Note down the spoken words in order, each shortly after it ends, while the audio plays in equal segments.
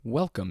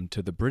Welcome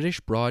to the British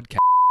Broadcast,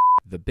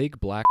 the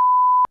Big Black,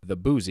 the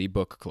Boozy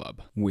Book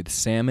Club, with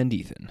Sam and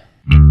Ethan.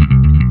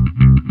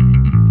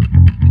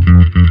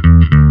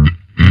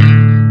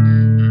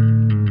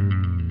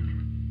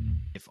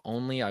 If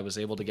only I was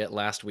able to get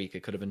last week,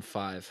 it could have been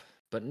 5,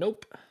 but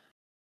nope.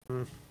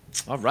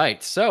 All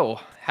right,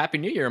 so Happy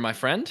New Year, my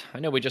friend. I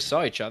know we just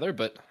saw each other,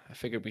 but I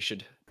figured we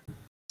should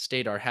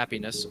state our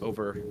happiness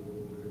over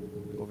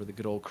the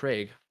good old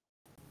Craig.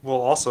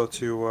 Well, also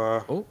to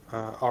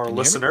our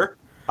listener,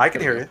 I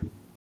can hear you.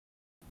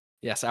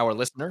 Yes, our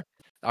listener,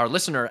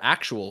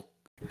 actual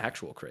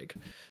Craig,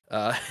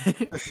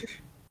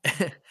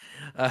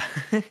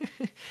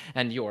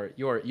 and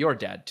your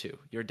dad too.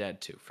 Your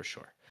dad too, for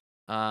sure.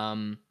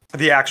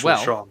 The actual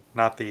Sean,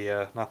 not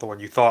the one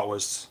you thought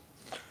was.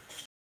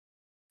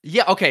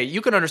 Yeah, okay,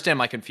 you can understand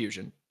my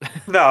confusion.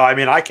 No, I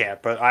mean I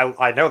can't, but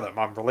I know them.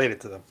 I'm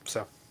related to them,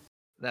 so.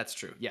 That's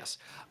true. Yes.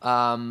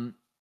 But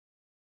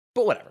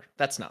whatever.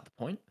 That's not the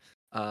point.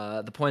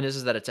 The point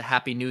is that it's a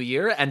Happy New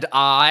Year, and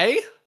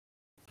I,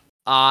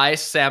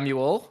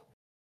 Samuel,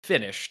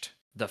 finished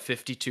the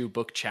 52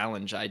 book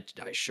challenge. I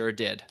sure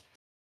did.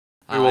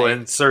 We will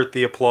insert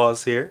the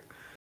applause here.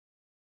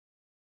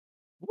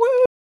 Woo!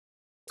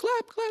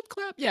 Clap, clap,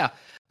 clap. Yeah.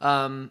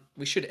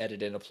 We should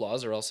edit in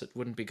applause, or else it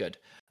wouldn't be good.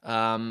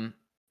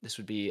 This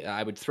would be,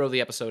 I would throw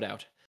the episode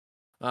out.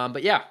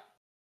 But yeah,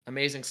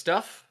 amazing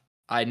stuff.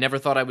 I never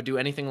thought I would do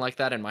anything like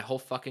that in my whole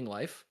fucking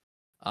life.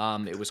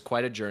 It was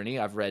quite a journey.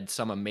 I've read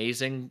some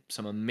amazing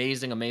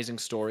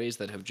stories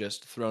that have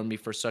just thrown me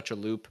for such a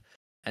loop,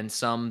 and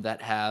some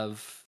that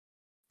have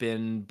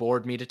been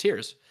bored me to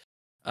tears.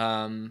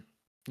 Some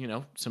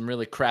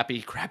really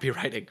crappy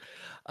writing.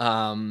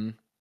 But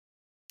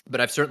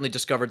I've certainly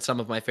discovered some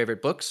of my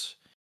favorite books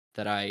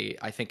that I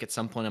think at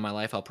some point in my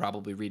life I'll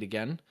probably read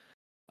again.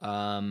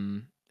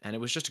 And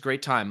it was just a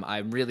great time.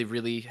 I'm really,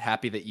 really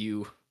happy that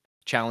you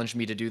challenged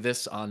me to do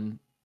this on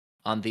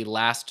the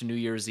last New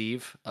Year's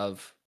Eve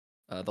of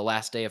the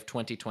last day of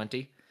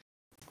 2020,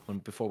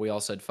 before we all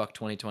said fuck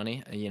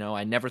 2020.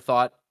 I never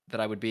thought that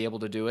I would be able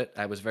to do it.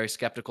 I was very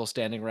skeptical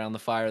standing around the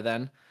fire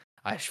then.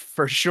 I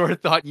for sure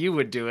thought you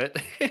would do it.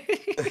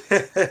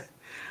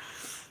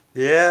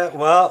 Yeah,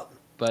 well,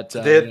 but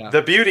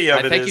the beauty of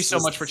it is... Thank you so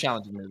much for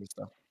challenging me with this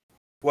stuff.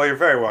 Well, you're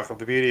very welcome.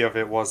 The beauty of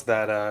it was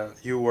that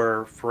you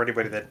were, for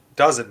anybody that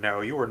doesn't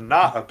know, you were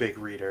not a big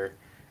reader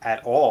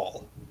at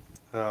all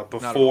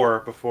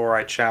before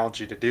I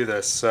challenged you to do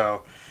this.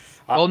 So,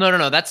 well,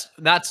 no. That's.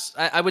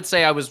 I would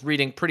say I was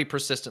reading pretty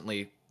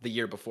persistently the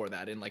year before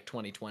that, in like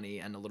 2020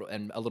 and a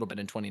little bit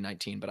in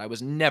 2019. But I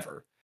was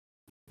never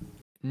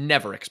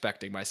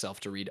expecting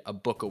myself to read a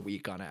book a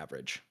week on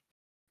average.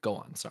 Go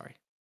on. Sorry.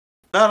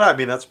 No, I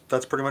mean that's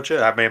pretty much it.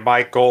 I mean,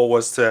 my goal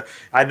was to...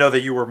 I know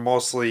that you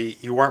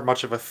weren't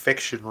much of a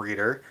fiction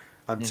reader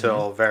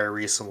until very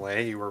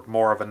recently. You were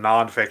more of a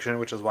nonfiction,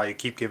 which is why you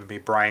keep giving me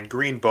Brian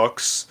Greene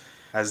books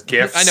as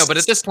gifts. I know, but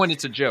at this point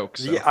it's a joke.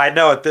 So. Yeah, I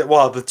know.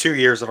 The 2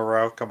 years in a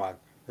row. Come on,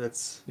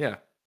 yeah.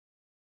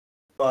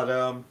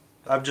 But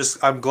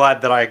I'm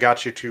glad that I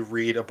got you to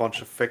read a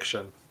bunch of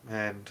fiction,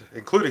 and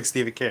including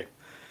Stephen King.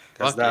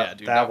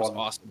 That was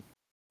awesome.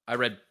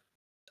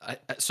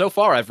 So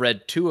far, I've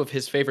read 2 of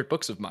his favorite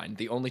books of mine.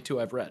 The only 2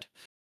 I've read.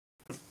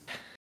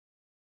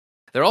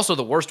 They're also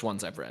the worst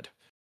ones I've read,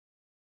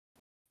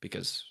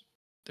 because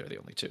they're the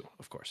only 2,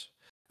 of course.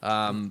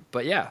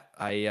 But yeah,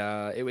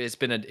 it's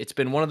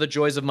been one of the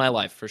joys of my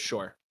life for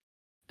sure.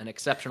 An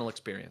exceptional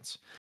experience.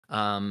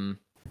 I'll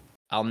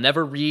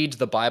never read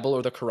the Bible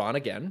or the Quran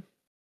again.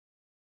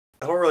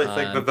 I don't really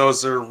think that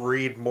those are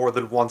read more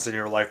than once in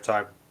your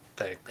lifetime.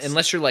 Thanks.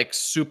 Unless you're like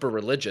super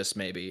religious,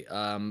 maybe.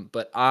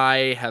 But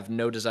I have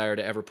no desire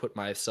to ever put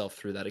myself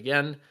through that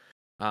again.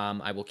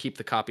 I will keep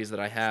the copies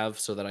that I have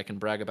so that I can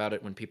brag about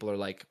it when people are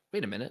like,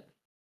 wait a minute,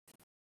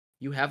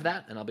 you have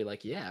that? And I'll be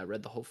like, yeah, I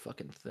read the whole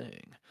fucking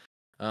thing.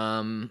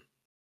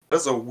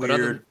 That's a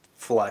weird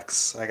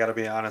flex, I gotta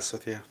be honest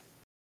with you.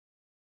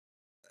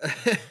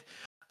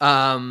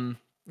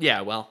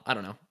 Yeah, well, I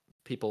don't know.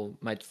 People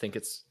might think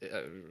it's,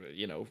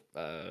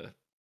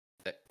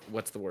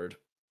 what's the word?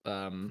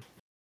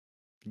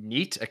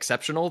 Neat,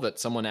 exceptional that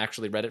someone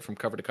actually read it from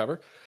cover to cover.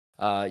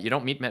 You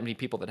don't meet many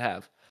people that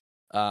have.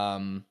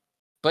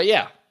 But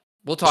yeah,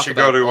 we'll talk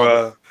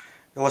about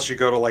unless you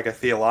go to like a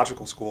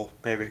theological school,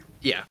 maybe.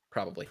 Yeah,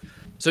 probably.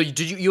 So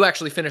you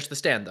actually finish The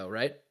Stand though,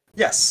 right?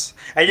 Yes.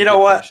 And you know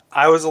what?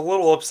 I was a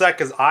little upset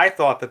because I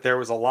thought that there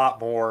was a lot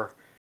more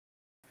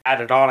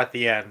added on at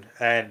the end,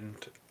 and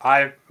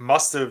I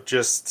must have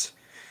just...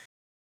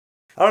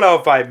 I don't know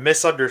if I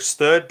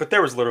misunderstood, but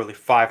there was literally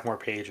 5 more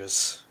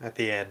pages at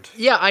the end.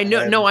 Yeah, I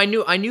know. No, I knew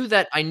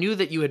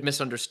that you had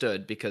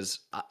misunderstood, because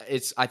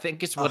I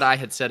think it's what I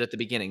had said at the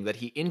beginning, that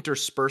he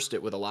interspersed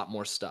it with a lot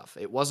more stuff.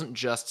 It wasn't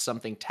just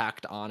something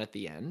tacked on at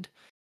the end.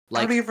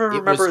 Like, I don't even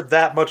remember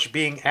that much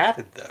being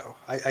added, though.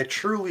 I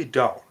truly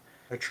don't.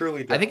 I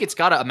think it's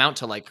got to amount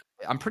to, like,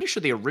 I'm pretty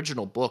sure the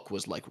original book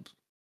was like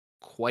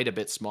quite a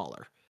bit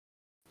smaller.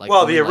 Like,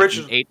 well, the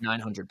original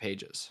 800-900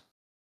 pages.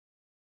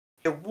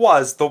 It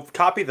was. The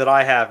copy that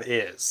I have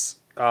is.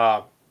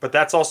 but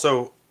that's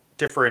also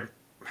different.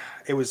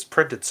 It was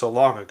printed so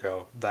long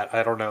ago that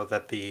I don't know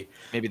that the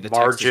Maybe the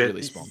text is margin.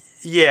 really small.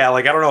 Yeah,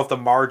 like I don't know if the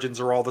margins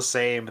are all the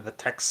same and the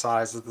text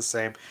size is the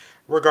same.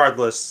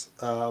 Regardless,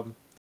 I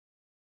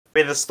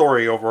mean the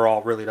story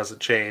overall really doesn't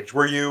change.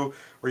 Were you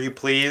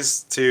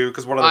pleased to?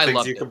 Because one of the I things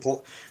loved you it.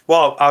 compl-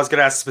 Well, I was going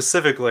to ask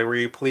specifically. Were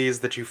you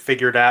pleased that you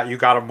figured out you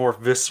got a more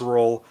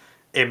visceral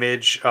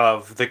image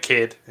of the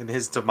kid and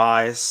his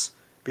demise?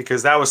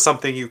 Because that was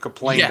something you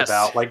complained Yes.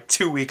 about like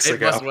 2 weeks It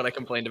ago. was what I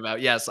complained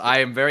about. Yes, I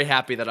am very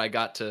happy that I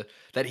got to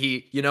that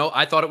he,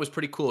 I thought it was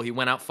pretty cool. He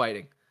went out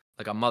fighting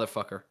like a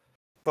motherfucker,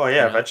 Oh you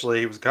yeah, know. eventually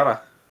he was gonna.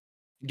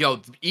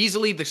 Yo,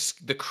 easily the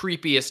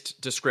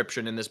creepiest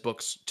description in this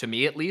book to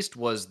me at least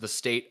was the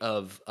state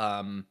of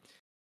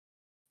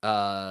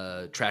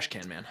Trash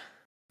Can Man.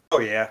 Oh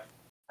yeah.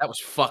 That was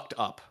fucked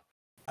up.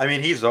 I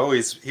mean, he was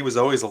always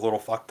a little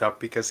fucked up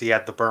because he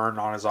had the burn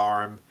on his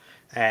arm,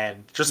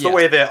 and just the Yes,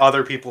 way that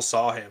other people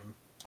saw him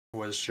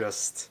was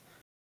just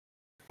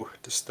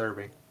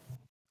disturbing.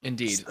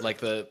 indeed. Like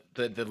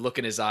Disturbing. the look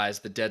in his eyes,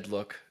 the dead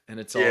look, and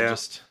it's all Yeah.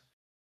 just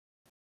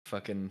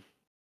fucking,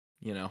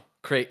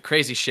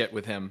 crazy shit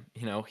with him.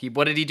 He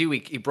what did he do?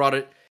 He brought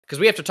it because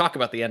we have to talk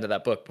about the end of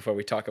that book before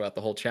we talk about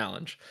the whole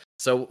challenge.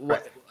 So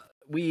Right. what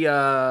we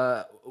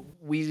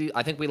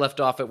I think we left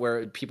off at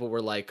where people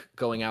were like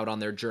going out on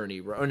their journey.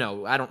 Or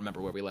no, I don't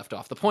remember where we left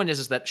off. The point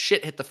is that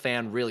shit hit the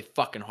fan really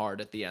fucking hard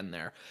at the end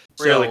there.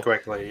 Really So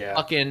quickly. Yeah.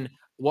 fucking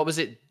what was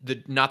it?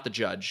 The not the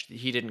judge.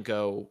 He didn't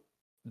go.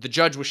 The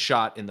judge was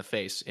shot in the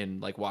face in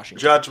like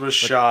Washington, Judge was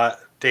but shot.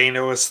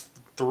 Dana was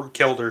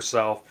killed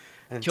herself,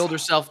 and killed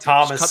herself,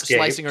 Tom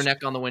slicing her escaped.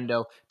 neck on the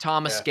window.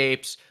 Tom Yeah.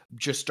 escapes,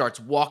 just starts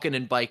walking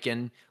and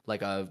biking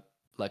like a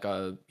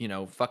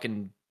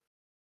fucking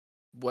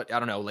what I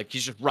don't know, like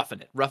he's just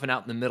roughing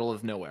out in the middle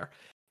of nowhere.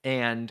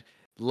 And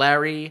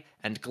Larry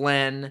and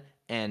Glenn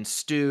and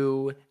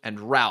Stu and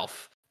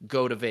Ralph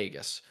go to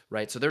Vegas,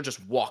 right? So they're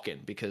just walking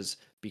because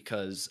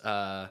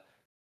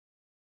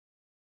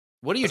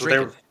what are you That's what they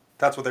drinking? were.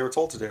 That's what they were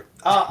told to do.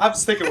 I'm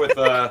sticking with.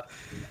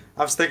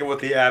 I'm sticking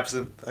with the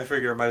absinthe. I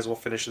figure I might as well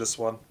finish this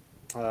one.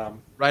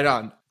 Um, Right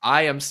on.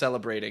 I am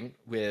celebrating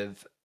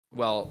with,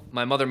 well,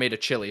 my mother made a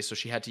chili, so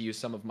she had to use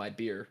some of my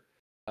beer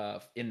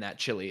in that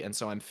chili. And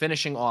so I'm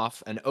finishing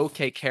off an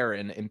OK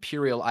Karen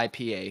Imperial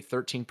IPA,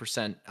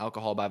 13%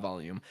 alcohol by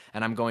volume.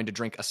 And I'm going to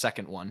drink a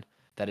second one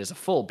that is a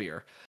full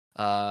beer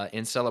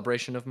in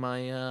celebration of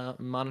my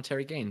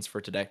monetary gains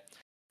for today.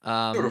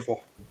 Um,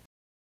 Beautiful.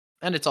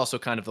 and it's also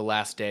kind of the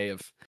last day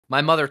of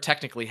my mother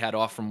technically had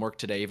off from work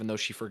today, even though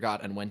she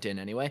forgot and went in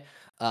anyway.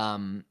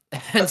 And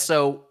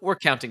so we're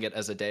counting it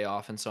as a day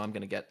off, and so I'm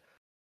gonna get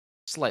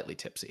slightly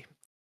tipsy.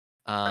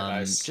 Very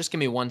nice. Just give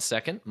me 1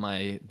 second.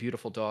 My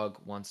beautiful dog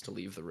wants to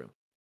leave the room.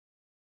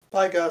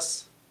 Bye,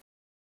 Gus.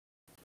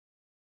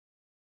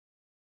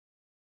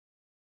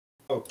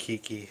 Oh,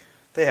 Kiki.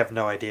 They have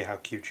no idea how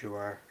cute you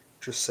are.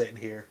 Just sitting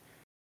here,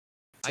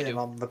 I sitting do.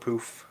 on the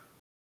poof.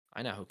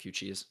 I know how cute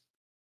she is.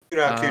 You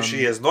know how cute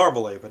she Um, is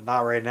normally, but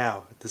not right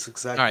now, at this all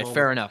exact right, moment.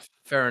 fair enough.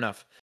 Fair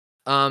enough.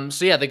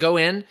 So yeah, they go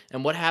in,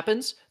 and what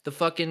happens? The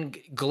fucking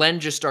Glenn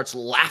just starts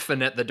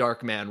laughing at the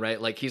Dark Man, right?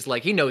 Like he's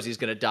like he knows he's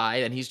gonna die,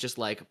 and he's just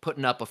like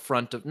putting up a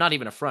front of not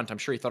even a front. I'm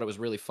sure he thought it was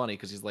really funny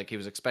because he's like he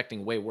was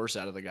expecting way worse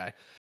out of the guy.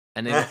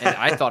 And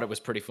I thought it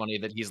was pretty funny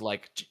that he's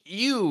like,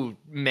 "You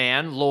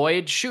man,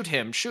 Lloyd, shoot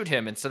him,"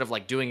 instead of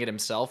like doing it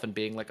himself and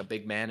being like a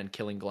big man and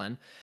killing Glenn.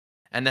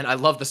 And then I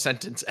love the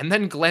sentence, and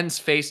then Glenn's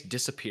face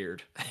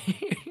disappeared.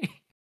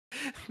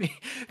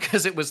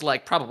 Because it was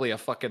like probably a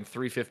fucking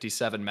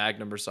 357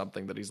 Magnum or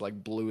something that he's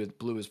like blew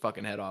his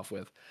fucking head off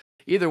with.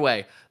 Either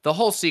way, the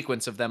whole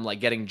sequence of them like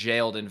getting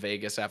jailed in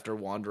Vegas after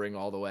wandering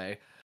all the way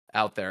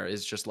out there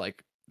is just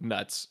like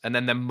nuts. And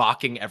then them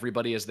mocking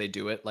everybody as they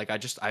do it. Like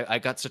I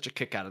got such a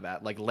kick out of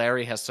that. Like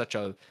Larry has such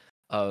a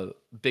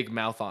big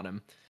mouth on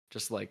him,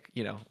 just like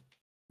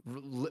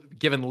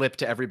giving lip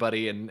to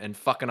everybody and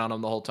fucking on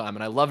them the whole time.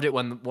 And I loved it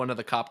when one of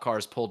the cop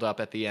cars pulled up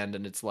at the end,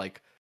 and it's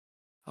like,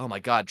 oh my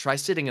god, try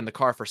sitting in the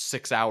car for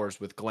 6 hours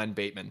with Glenn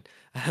Bateman.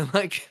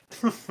 Like,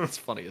 it's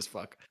funny as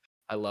fuck.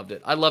 I loved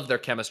it. I loved their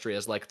chemistry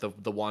as like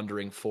the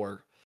wandering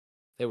four.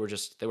 They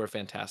were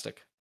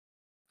fantastic.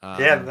 Um,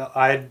 Yeah,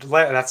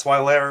 that's why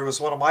Larry was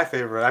one of my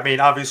favorite. I mean,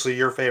 obviously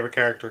your favorite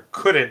character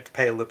couldn't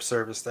pay lip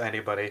service to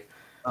anybody,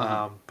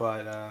 uh-huh.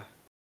 but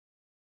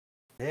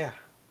yeah,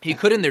 He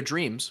could in their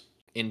dreams,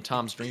 in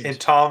Tom's in dreams.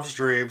 Tom's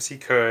dreams he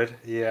could.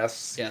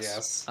 Yes,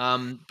 Yes.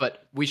 yes.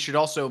 But we should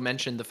also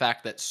mention the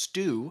fact that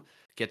Stu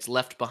gets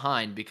left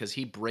behind because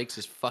he breaks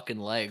his fucking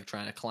leg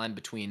trying to climb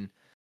between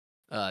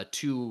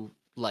two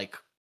like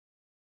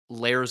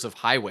layers of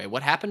highway.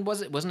 What happened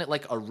was it wasn't it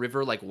like a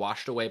river like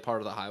washed away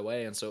part of the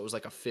highway, and so it was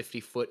like a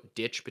 50-foot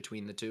ditch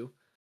between the two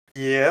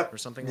Yeah, or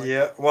something like that.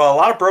 yeah. Well, a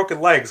lot of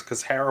broken legs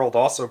because Harold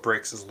also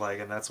breaks his leg,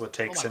 and that's what Oh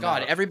takes my him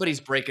god, out. everybody's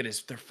breaking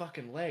their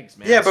fucking legs,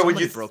 Yeah, man. but So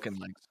many broken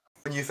legs.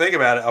 when you think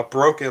about it, a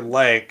broken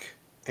leg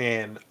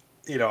in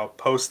a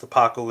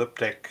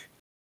post-apocalyptic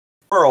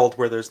world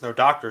where there's no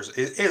doctors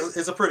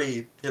is a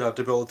pretty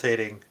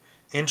debilitating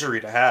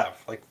injury to have.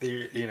 Like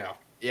the.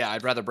 Yeah,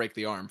 I'd rather break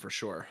the arm for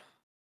sure.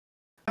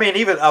 I mean,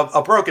 even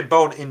a broken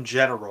bone in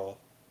general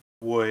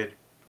would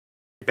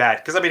be bad.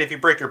 Because, I mean, if you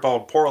break your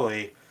bone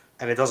poorly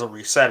and it doesn't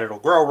reset, it'll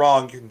grow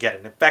wrong. You can get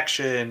an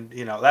infection.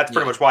 That's pretty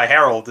Yeah. much why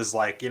Harold is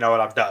like, you know what,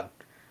 I'm done.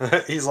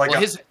 He's like,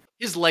 Well,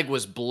 his leg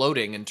was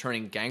bloating and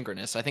turning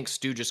gangrenous. I think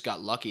Stu just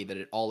got lucky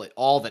that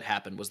all that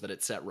happened was that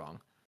it set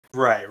wrong.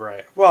 right,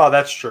 right. Well,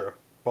 that's true.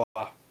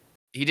 Well,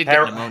 He did get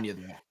Har- pneumonia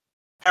though.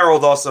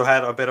 Harold also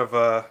had a bit of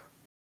a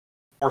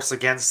force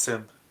against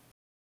him,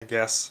 I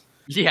guess.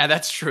 Yeah,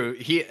 that's true.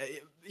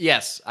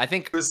 Yes, I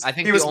think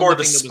He the was more only thing that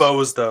was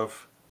disposed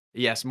of.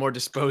 yes, more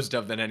disposed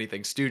of than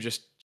anything. Stu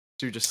just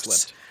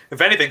slipped.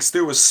 If anything,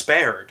 Stu was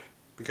spared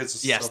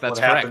because Yes, of what that's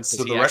correct happens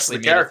because to the he rest of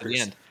actually the made it to the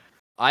characters. end.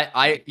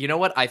 I you know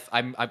what?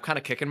 I'm kind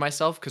of kicking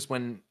myself because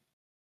when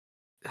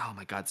oh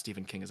my god,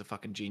 Stephen King is a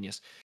fucking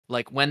genius.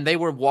 Like when they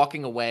were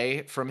walking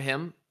away from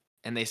him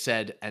and they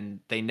said and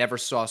they never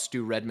saw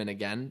Stu Redman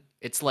again.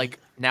 It's like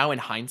now in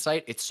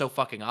hindsight, it's so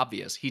fucking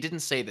obvious. He didn't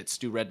say that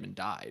Stu Redman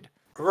died.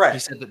 He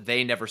Right. said that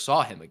they never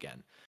saw him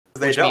again,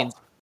 They which don't. means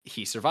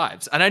he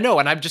survives. And I know,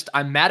 and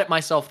I'm mad at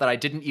myself that I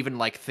didn't even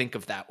like think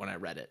of that when I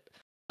read it.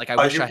 Like I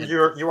wish I had.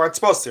 You aren't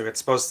supposed to. It's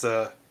supposed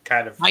to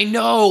kind of. I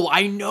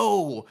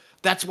know.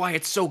 That's why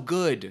it's so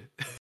good.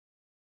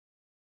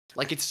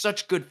 Like it's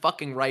such good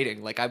fucking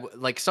writing.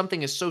 Like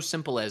something is so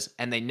simple as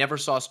and they never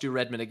saw Stu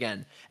Redman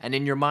again. And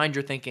in your mind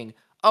you're thinking,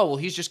 "Oh, well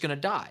he's just going to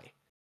die."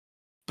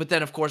 But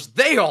then of course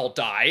they all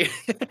die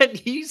and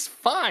he's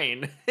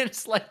fine.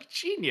 It's like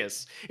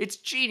genius. It's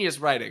genius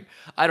writing.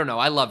 I don't know.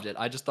 I loved it.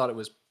 I just thought it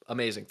was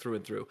amazing through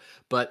and through.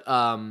 But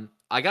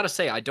I got to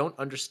say I don't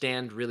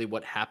understand really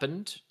what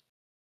happened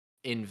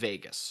in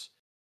Vegas.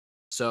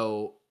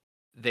 So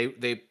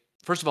they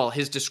first of all,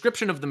 his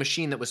description of the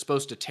machine that was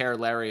supposed to tear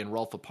Larry and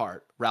Ralph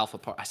apart.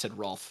 I said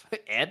Rolf,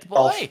 Ed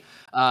Elf.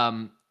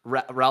 boy,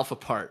 Ralph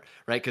apart,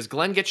 right? Because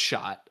Glenn gets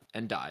shot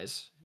and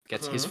dies,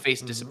 gets his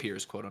face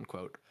disappears, quote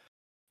unquote.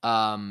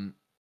 Um,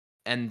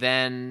 and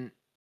then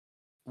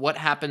what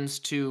happens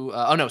to?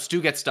 Oh no,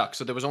 Stu gets stuck.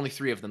 So there was only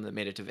 3 of them that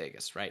made it to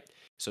Vegas, right?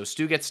 So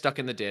Stu gets stuck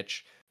in the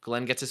ditch.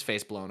 Glenn gets his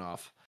face blown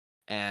off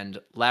and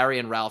Larry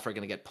and Ralph are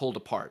going to get pulled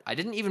apart. I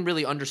didn't even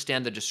really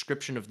understand the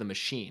description of the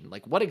machine.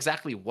 Like, what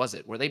exactly was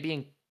it? Were they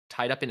being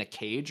tied up in a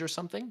cage or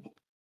something?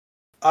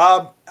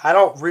 I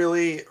don't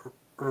really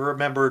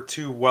remember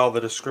too well the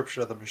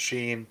description of the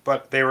machine,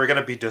 but they were going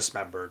to be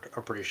dismembered.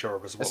 I'm pretty sure was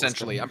what was going.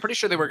 Essentially, I'm pretty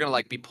sure they were going to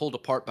like be pulled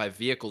apart by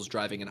vehicles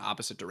driving in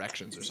opposite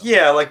directions or something.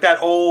 Yeah, like that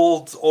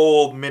old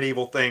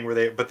medieval thing where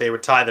they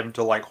would tie them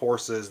to like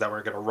horses that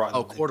were going to run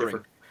Oh, in quartering.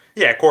 different.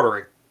 Yeah,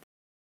 quartering.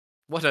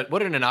 What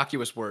an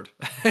innocuous word.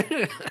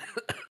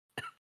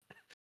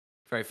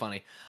 Very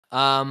funny.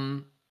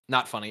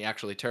 Not funny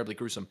actually, terribly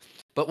gruesome.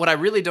 But what I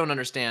really don't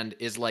understand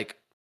is like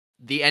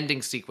the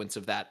ending sequence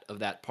of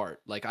that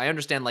part. Like I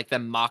understand like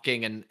them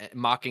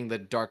mocking the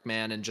Dark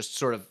Man and just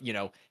sort of,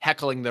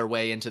 heckling their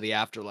way into the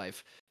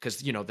afterlife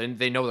cuz then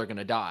they know they're going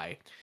to die.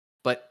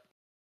 But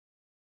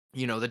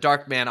the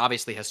Dark Man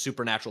obviously has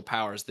supernatural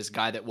powers. This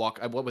guy that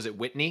what was it,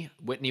 Whitney?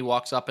 Whitney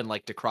walks up and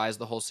like decries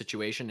the whole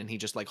situation and he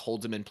just like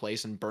holds him in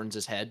place and burns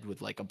his head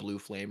with like a blue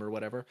flame or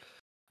whatever.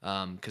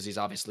 Cuz he's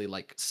obviously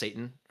like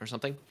Satan or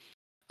something.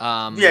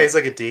 Yeah, Um he's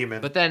like a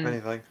demon. but If then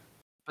anything.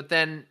 but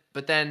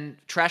then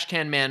Trash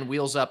Can Man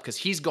wheels up because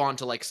he's gone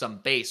to like some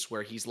base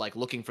where he's like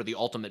looking for the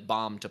ultimate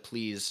bomb to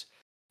please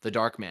the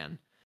Dark Man.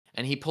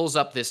 And he pulls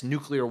up this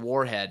nuclear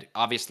warhead,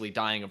 obviously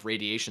dying of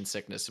radiation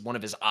sickness. One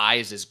of his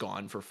eyes is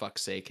gone, for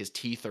fuck's sake. His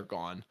teeth are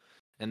gone.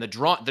 And the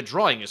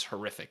drawing is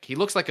horrific. He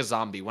looks like a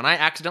zombie. When I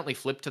accidentally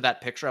flipped to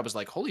that picture, I was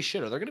like, holy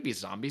shit, are there going to be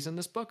zombies in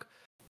this book?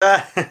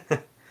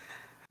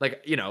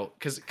 Like,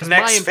 because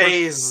Next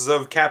phase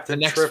of the Captain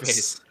next phase.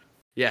 Trips.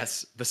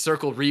 Yes, the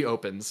circle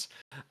reopens.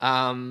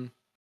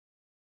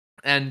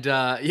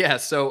 Yeah,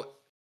 so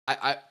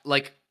I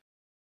like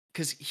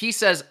because he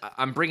says,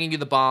 I'm bringing you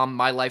the bomb,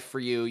 my life for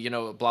you,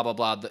 blah, blah,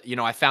 blah.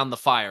 I found the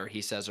fire,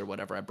 he says, or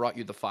whatever. I brought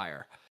you the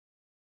fire.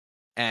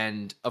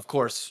 And of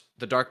course,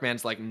 the Dark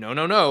Man's like, no,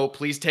 no, no,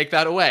 please take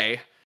that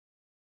away.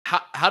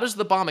 How does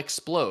the bomb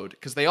explode?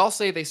 Because they all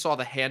say they saw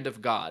the hand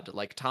of God.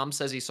 Like Tom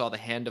says he saw the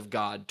hand of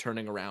God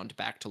turning around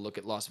back to look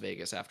at Las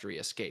Vegas after he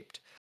escaped.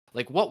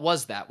 Like, what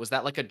was that? Was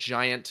that like a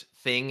giant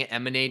thing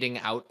emanating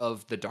out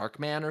of the Dark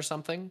Man or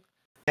something?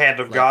 Hand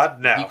of Like God?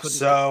 he No. couldn't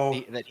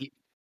So that he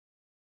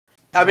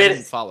I because I mean,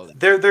 didn't follow that.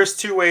 there's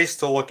 2 ways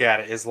to look at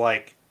it. Is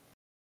like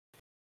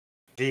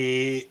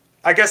the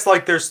I guess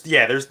like there's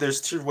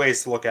 2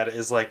 ways to look at it.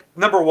 Is like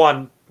number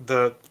one,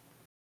 the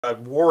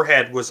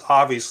warhead was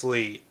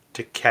obviously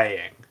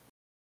decaying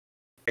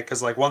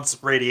because like once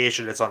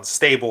radiation is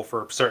unstable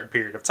for a certain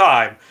period of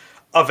time,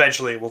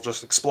 eventually it will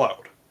just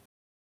explode,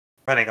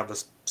 depending on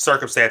the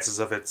circumstances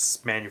of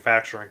its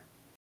manufacturing.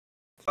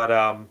 But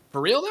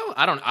For real though?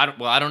 I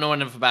don't know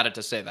enough about it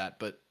to say that,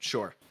 but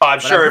sure. I'm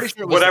But I'm sure pretty if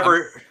sure it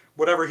was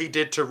whatever he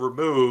did to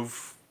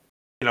remove,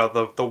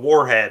 the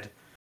warhead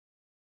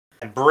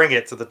and bring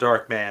it to the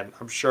Dark Man,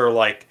 I'm sure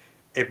like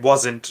it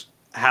wasn't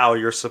how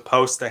you're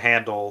supposed to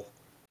handle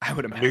I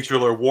would a imagine.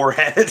 nuclear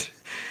warhead. Yeah.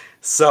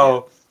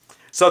 So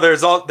So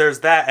there's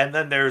that, and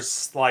then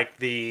there's like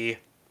the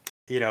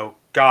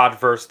God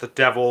versus the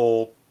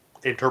devil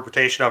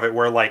interpretation of it,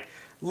 where like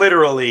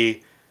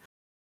literally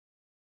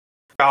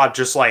God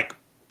just like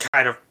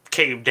kind of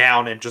came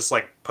down and just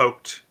like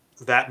poked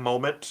that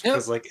moment Yep.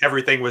 because like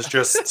everything was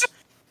just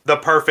the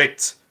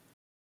perfect.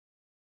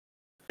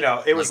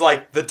 It was Like,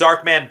 like the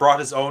Dark Man brought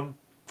his own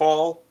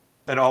fall,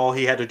 and all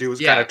he had to do was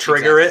kind yeah, of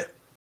trigger exactly.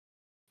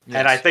 it.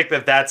 And I Yes. think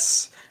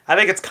I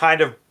think it's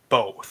kind of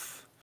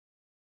both.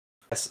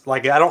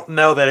 Like I don't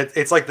know that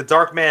it's like the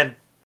Dark Man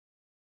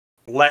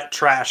let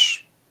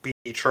trash be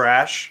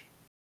trash,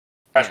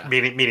 Yeah.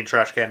 meaning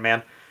trash can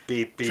man,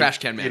 Trash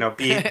can man.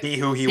 be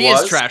who he He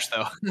is was. trash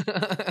though.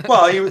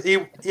 Well,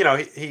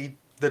 he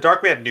the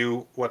Dark Man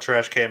knew what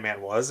Trash Can Man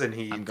was, and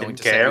he I'm going didn't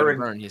to set you care. to And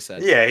burn, he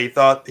said. yeah, he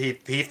thought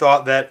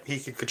that he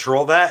could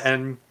control that,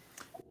 and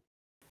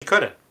he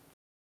couldn't.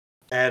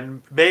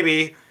 And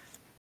maybe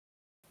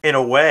in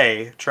a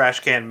way, Trash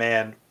Can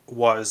Man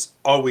was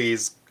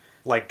always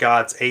like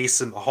God's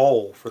ace in the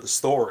hole for the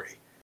story,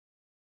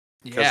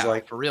 because Yeah,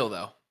 like for real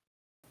though.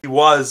 he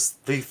was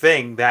the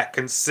thing that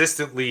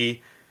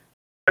consistently.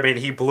 I mean,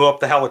 he blew up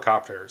the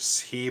helicopters.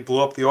 He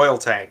blew up the oil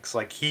tanks.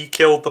 Like he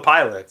killed the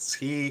pilots.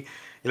 He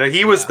was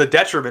Yeah. the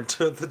detriment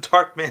to the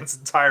Dark Man's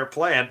entire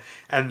plan.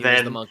 And He was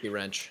the then, monkey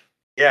wrench.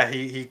 yeah,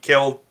 he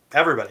killed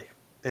everybody.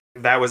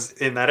 And that was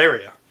in that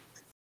area.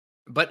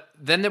 But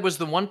then there was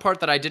the one part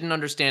that I didn't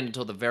understand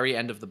until the very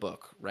end of the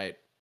book, right?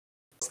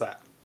 What's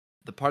that?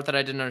 The part that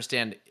I didn't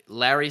understand,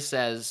 Larry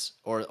says,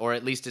 or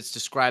at least it's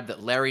described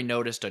that Larry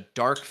noticed a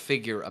dark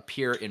figure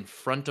appear in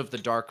front of the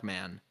Dark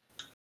Man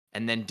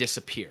and then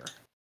disappear.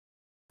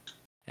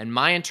 And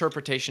my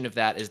interpretation of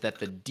that is that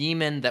the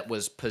demon that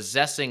was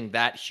possessing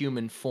that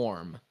human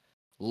form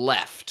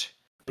left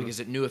because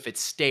it knew if it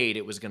stayed,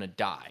 it was going to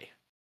die.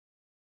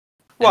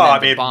 And Well, then I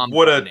the mean, bomb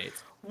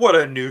detonates. would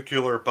a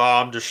nuclear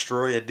bomb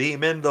destroy a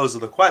demon? Those are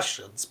the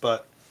questions.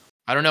 But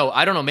I don't know.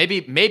 I don't know.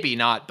 Maybe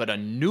not, but a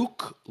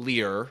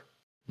nuclear,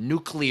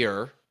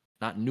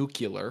 not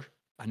nuclear,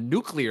 a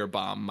nuclear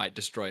bomb might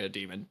destroy a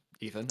demon,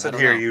 Ethan. I sit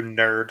don't here, know. you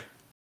nerd.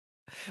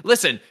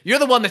 Listen, you're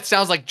the one that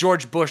sounds like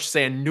George Bush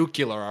saying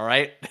nuclear, all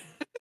right?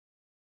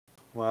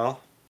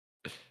 Well,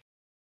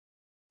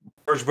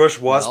 George Bush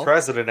was Well,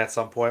 president at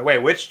some point. Wait,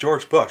 which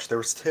George Bush? There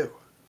was two.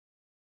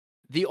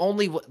 the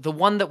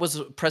one that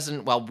was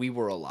president while we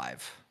were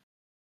alive.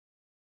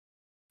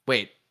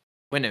 Wait,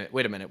 wait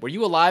a minute. Were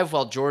you alive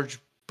while George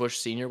Bush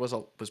Sr. was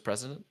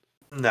president?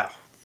 No.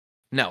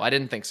 No, I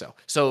didn't think so.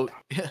 So,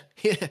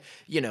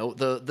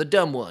 the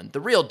dumb one,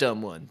 the real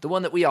dumb one, the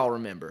one that we all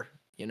remember,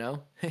 you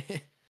know?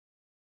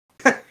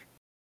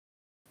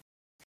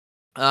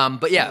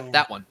 But yeah,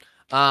 that one.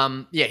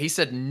 Yeah, he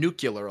said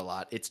nuclear a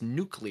lot. It's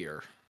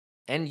nuclear.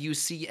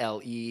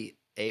 Nuclear.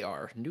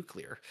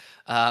 Nuclear.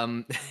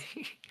 Um,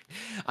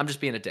 I'm just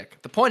being a dick.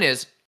 The point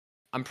is,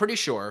 I'm pretty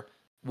sure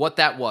what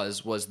that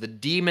was the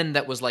demon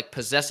that was like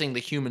possessing the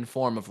human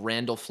form of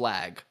Randall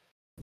Flagg,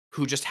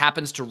 who just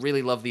happens to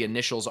really love the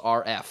initials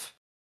RF,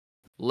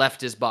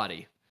 left his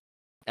body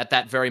at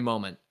that very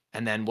moment.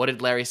 And then what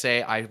did Larry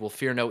say? I will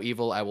fear no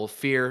evil. I will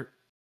fear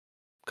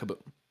kaboom.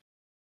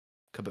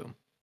 Kaboom.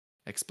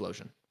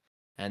 Explosion.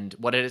 And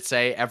what did it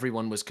say?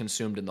 Everyone was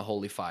consumed in the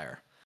holy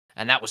fire.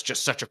 And that was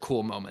just such a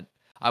cool moment.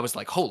 I was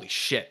like, holy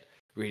shit,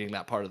 reading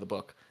that part of the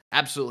book.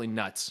 Absolutely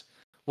nuts.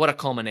 What a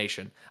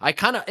culmination. I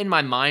kind of, in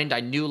my mind, I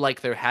knew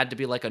like there had to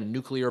be like a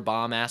nuclear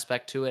bomb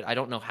aspect to it. I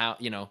don't know how,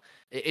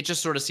 it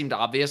just sort of seemed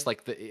obvious.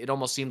 Like it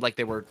almost seemed like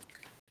they were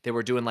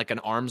doing like an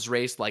arms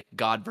race, like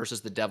God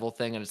versus the devil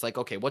thing. And it's like,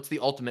 okay, what's the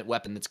ultimate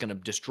weapon that's going to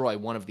destroy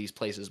one of these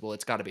places? Well,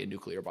 it's got to be a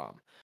nuclear bomb.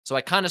 So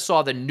I kind of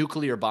saw the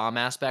nuclear bomb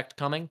aspect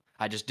coming.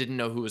 I just didn't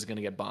know who was going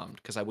to get bombed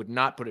because I would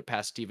not put it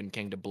past Stephen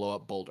King to blow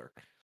up Boulder.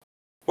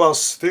 Well,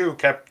 Stu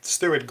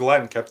and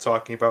Glenn kept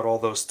talking about all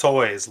those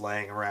toys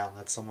laying around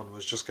that someone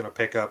was just going to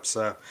pick up,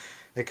 so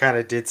it kind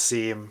of did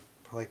seem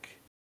like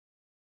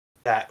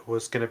that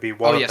was going to be Oh,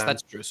 one of yes, them.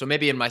 that's true. So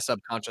maybe in my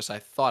subconscious, I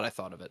thought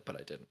of it, but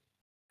I didn't.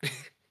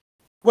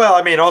 Well,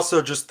 I mean,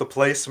 also just the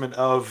placement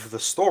of the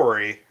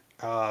story.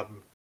 A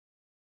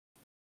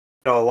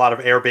lot of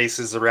air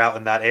bases are out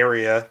in that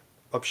area.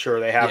 I'm sure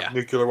they have Yeah.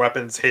 nuclear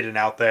weapons hidden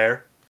out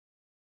there,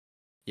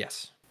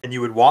 Yes. and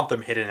you would want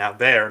them hidden out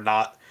there,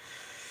 not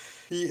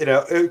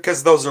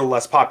because those are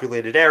less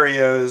populated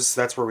areas.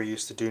 That's where we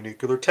used to do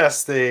nuclear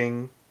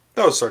testing,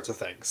 those sorts of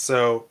things.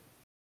 So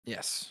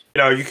Yes.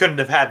 you couldn't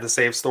have had the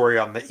same story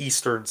on the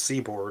eastern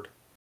seaboard.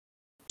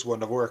 It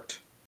wouldn't have worked.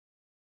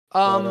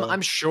 But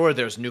I'm sure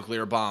there's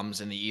nuclear bombs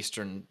in the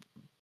eastern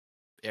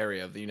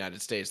area of the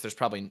United States. There's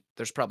probably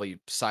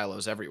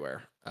silos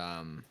everywhere.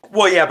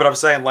 well, yeah, but I'm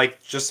saying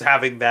like just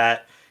having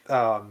that,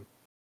 um,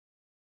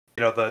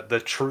 they're them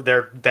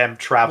Well,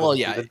 traveling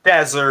through yeah, the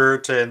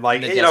desert and in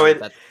like the desert, it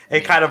that's the it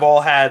main kind of thing.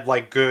 all had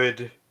like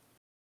good,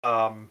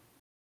 um,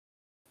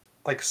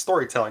 like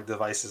storytelling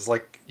devices,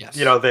 like Yes,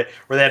 where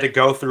they had to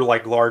go through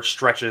like large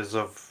stretches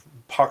of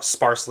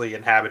sparsely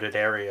inhabited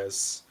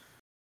areas.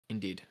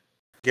 indeed.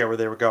 Yeah, where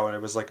they were going,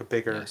 it was like a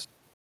bigger Yes.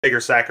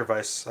 bigger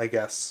sacrifice, I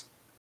guess.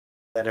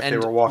 than if they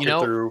And were walking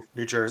through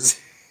New Jersey.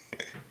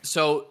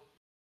 so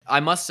I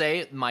must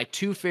say my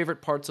two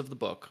favorite parts of the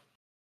book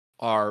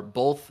are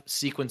both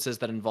sequences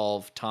that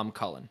involve Tom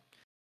Cullen.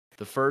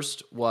 The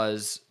first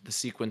was the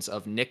sequence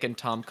of Nick and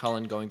Tom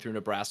Cullen going through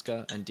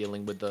Nebraska and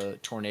dealing with the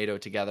tornado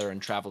together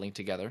and traveling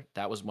together.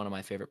 That was one of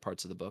my favorite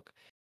parts of the book.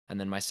 And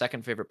then my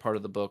second favorite part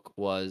of the book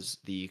was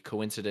the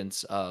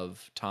coincidence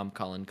of Tom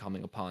Cullen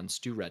coming upon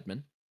Stu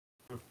Redman.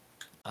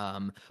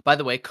 By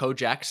the way,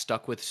 Kojak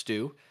stuck with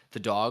Stu. The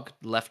dog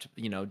left,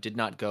 did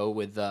not go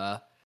with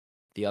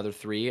the other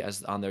three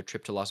as on their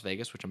trip to Las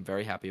Vegas, which I'm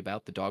very happy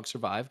about. The dog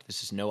survived.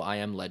 This is no I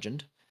Am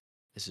Legend.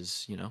 This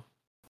is,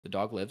 the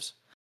dog lives.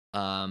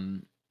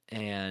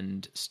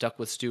 And stuck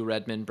with Stu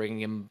Redman, bringing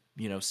him,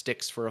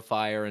 sticks for a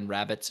fire and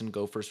rabbits and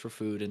gophers for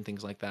food and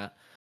things like that.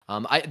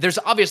 There's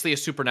obviously a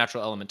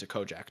supernatural element to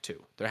Kojak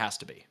too. There has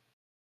to be,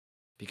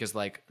 because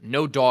like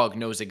no dog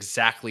knows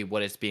exactly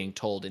what it's being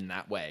told in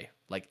that way,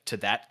 like to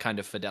that kind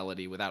of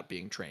fidelity without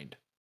being trained,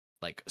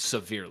 like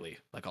severely,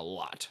 like a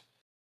lot.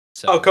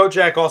 So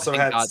Kojak also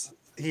thank had God.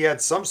 he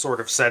had some sort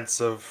of sense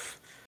of.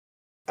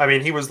 I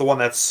mean, he was the one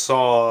that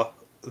saw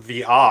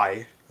the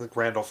eye, like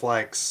Randall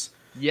Flank's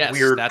Yes,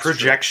 weird that's true.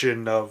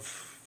 projection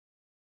of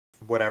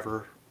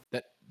whatever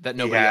That he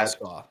nobody else had.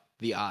 saw.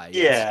 The eye,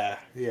 yes.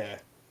 Yeah, yeah.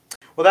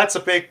 Well, that's a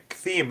big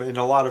theme in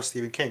a lot of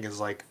Stephen King is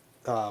like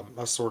a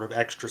sort of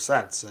extra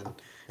sense, and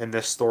in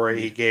this story,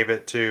 he Indeed. gave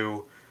it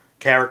to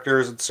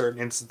characters in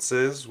certain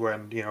instances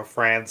when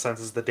Fran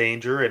senses the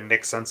danger and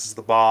Nick senses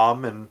the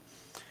bomb, and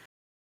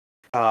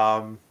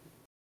um,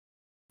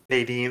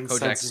 Nadine Kojak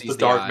senses the sees the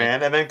dark eye.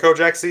 man, and then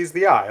Kojak sees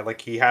the eye.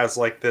 Like he has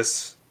like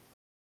this,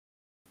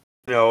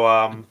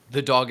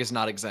 The dog is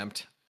not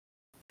exempt.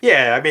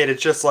 yeah. I mean,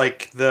 it's just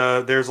like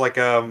there's like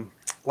a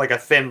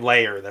thin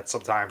layer that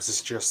sometimes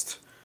is just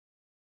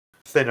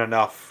thin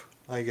enough,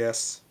 I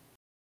guess.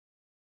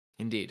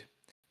 Indeed.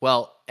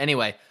 Well,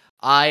 anyway,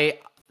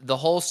 the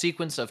whole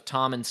sequence of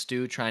Tom and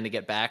Stu trying to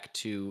get back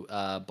to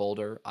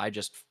Boulder, I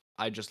just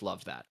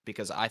loved that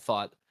because I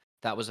thought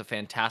that was a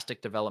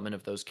fantastic development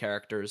of those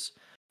characters.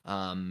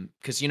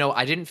 Because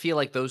I didn't feel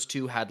like those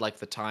two had like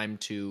the time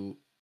to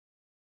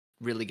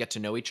really get to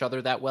know each other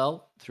that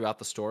well throughout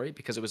the story,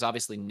 because it was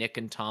obviously Nick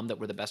and Tom that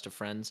were the best of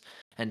friends.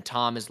 And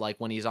Tom is like,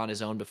 when he's on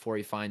his own before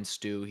he finds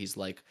Stu, he's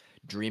like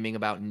dreaming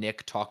about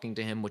Nick talking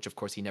to him, which of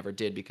course he never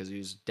did because he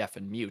was deaf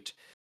and mute.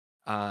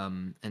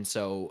 And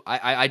so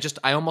I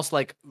almost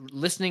like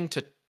listening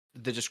to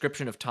the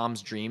description of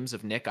Tom's dreams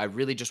of Nick. I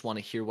really just want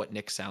to hear what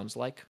Nick sounds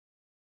like.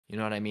 You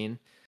know what I mean?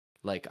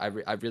 Like I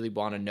really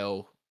want to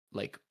know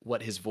like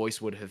what his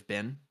voice would have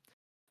been.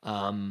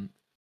 Um,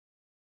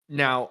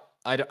 Now,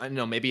 I don't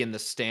know, maybe in the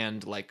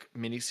Stand like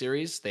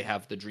miniseries, they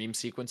have the dream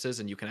sequences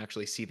and you can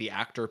actually see the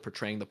actor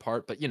portraying the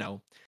part, but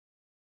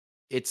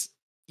it's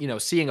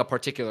seeing a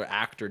particular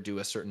actor do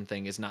a certain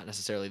thing is not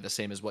necessarily the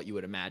same as what you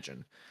would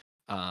imagine.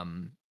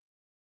 Um,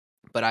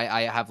 but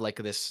I have like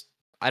this,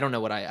 I don't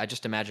know what I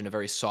just imagine a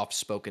very soft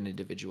spoken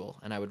individual,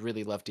 and I would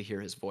really love to hear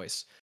his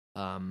voice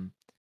um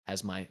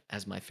as my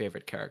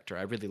favorite character.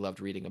 I really loved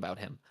reading about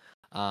him.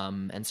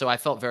 And so I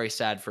felt very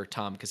sad for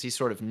Tom because he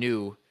sort of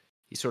knew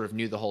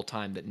the whole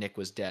time that Nick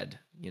was dead,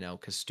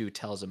 because Stu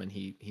tells him and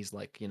he's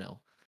like,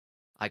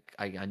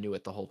 I knew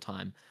it the whole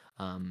time.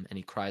 And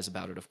he cries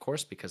about it, of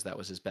course, because that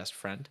was his best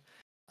friend.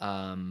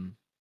 Um,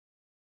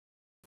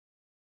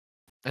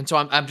 and so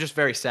I'm just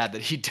very sad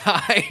that he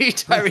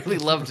died. I really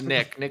loved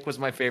Nick. Nick was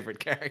my favorite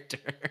character.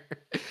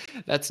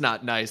 That's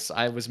not nice.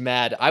 I was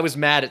mad. I was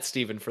mad at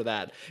Steven for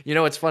that.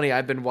 It's funny.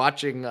 I've been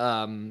watching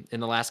in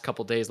the last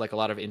couple days like a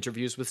lot of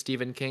interviews with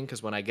Stephen King,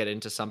 because when I get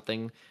into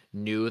something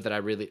new that I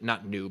really,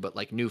 not new, but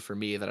like new for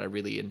me that I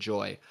really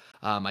enjoy,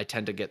 I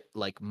tend to get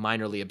like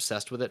minorly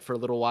obsessed with it for a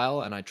little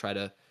while, and I try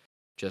to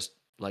just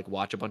like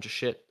watch a bunch of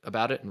shit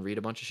about it and read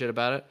a bunch of shit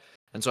about it.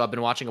 And so I've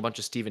been watching a bunch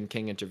of Stephen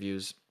King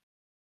interviews,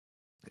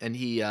 and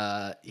he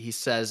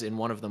says in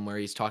one of them where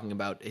he's talking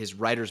about his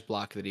writer's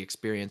block that he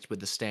experienced with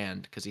The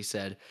Stand, because he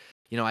said,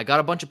 I got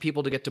a bunch of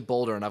people to get to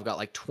Boulder and I've got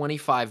like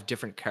 25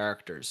 different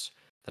characters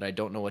that I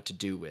don't know what to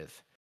do with.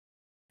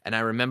 And I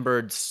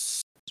remembered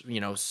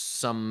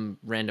some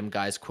random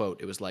guy's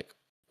quote. It was like,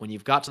 when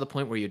you've got to the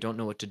point where you don't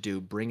know what to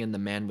do, bring in the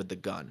man with the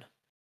gun.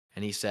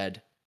 And he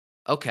said,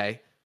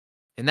 okay,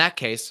 in that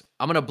case,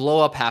 I'm going to blow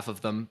up half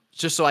of them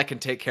just so I can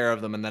take care of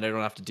them and then I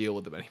don't have to deal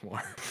with them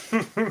anymore.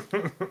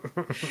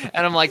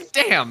 And I'm like,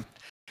 damn.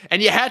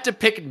 And you had to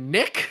pick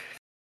Nick?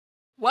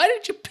 Why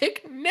did you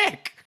pick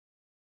Nick?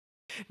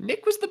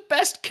 Nick was the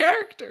best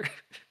character.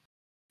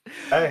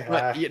 Hey,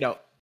 But,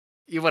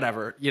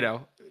 whatever,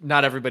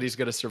 not everybody's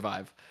going to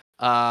survive.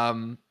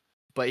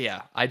 But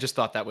yeah, I just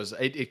thought that was,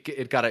 I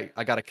got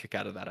a kick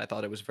out of that. I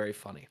thought it was very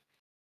funny.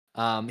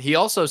 He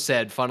also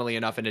said, funnily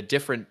enough, in a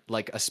different,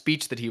 like a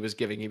speech that he was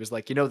giving, he was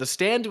like, The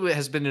Stand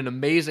has been an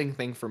amazing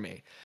thing for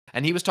me.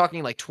 And he was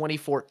talking like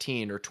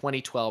 2014 or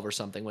 2012 or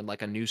something, when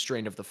like a new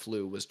strain of the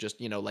flu was just,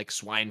 like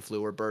swine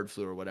flu or bird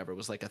flu or whatever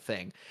was like a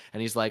thing.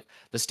 And he's like,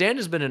 The Stand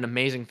has been an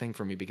amazing thing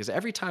for me because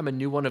every time a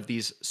new one of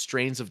these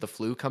strains of the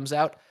flu comes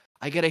out,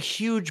 I get a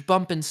huge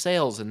bump in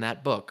sales in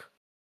that book.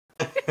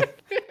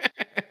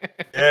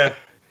 Yeah.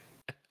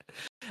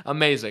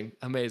 Amazing,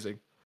 amazing.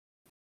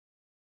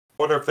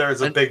 Wonder if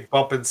there's a And big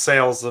bump in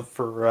sales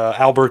for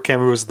Albert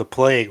Camus' The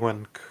Plague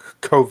when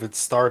COVID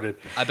started.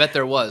 I bet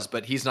there was,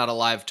 but he's not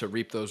alive to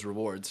reap those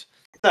rewards.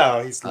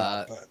 No, he's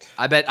not.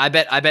 Uh, But I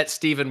bet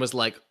Steven was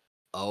like,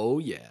 "Oh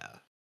yeah."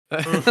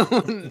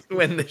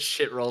 when this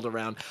shit rolled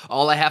around,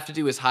 all I have to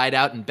do is hide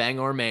out in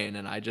Bangor, Maine,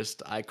 and I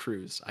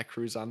cruise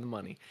on the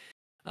money.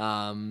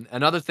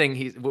 Another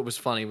thing what was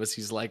funny was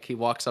he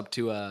walks up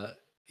to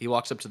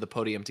the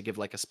podium to give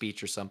like a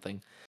speech or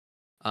something.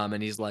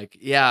 And he's like,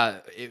 "Yeah,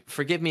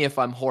 forgive me if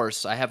I'm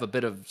hoarse. I have a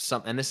bit of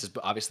some," and this is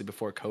obviously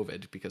before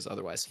COVID because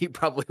otherwise he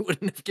probably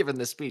wouldn't have given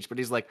this speech. But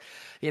he's like,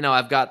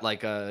 I've got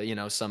like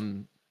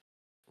some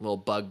little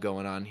bug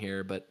going on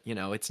here, but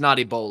it's not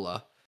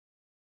Ebola."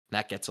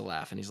 That gets a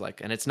laugh, and he's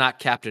like, "And it's not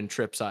Captain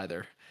Trips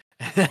either."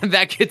 And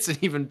that gets an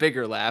even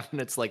bigger laugh,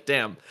 and it's like,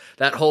 damn,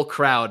 that whole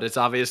crowd has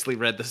obviously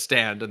read The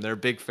Stand, and they're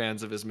big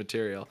fans of his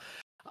material.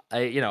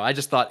 I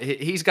just thought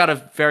he's got a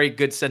very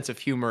good sense of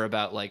humor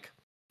about like,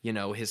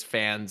 his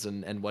fans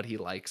and what he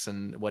likes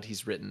and what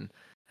he's written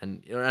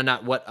and or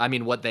not what I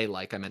mean what they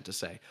like. I meant to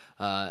say,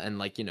 and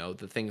like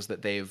the things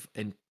that they've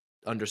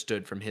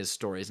understood from his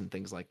stories and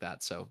things like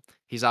that. So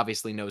he's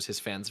obviously knows his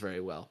fans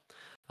very well.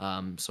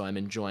 So I'm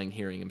enjoying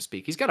hearing him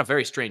speak. He's got a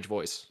very strange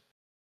voice.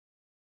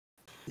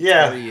 It's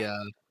yeah,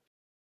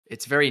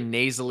 very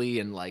nasally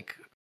and like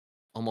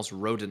almost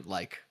rodent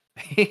like.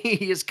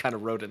 He is kind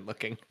of rodent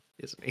looking,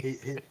 isn't he?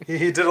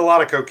 he did a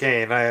lot of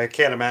cocaine. I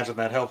can't imagine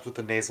that helped with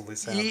the nasally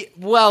sound.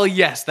 Well,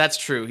 yes, that's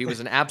true. He was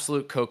an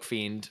absolute coke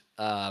fiend,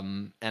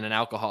 and an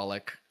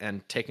alcoholic,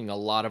 and taking a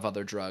lot of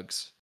other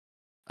drugs.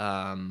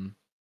 Um,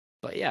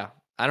 but yeah,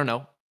 I don't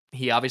know.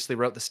 He obviously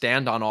wrote The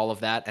Stand on all of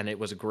that, and it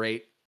was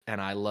great,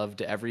 and I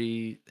loved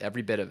every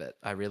bit of it.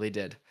 I really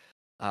did.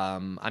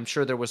 I'm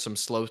sure there was some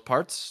slow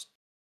parts,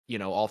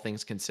 all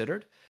things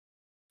considered,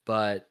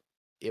 but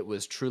it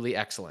was truly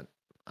excellent.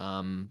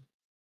 And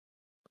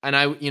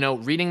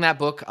reading that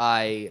book,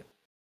 I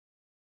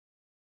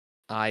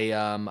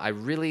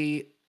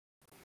really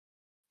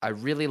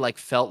like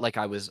felt like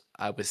I was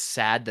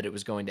sad that it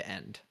was going to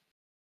end.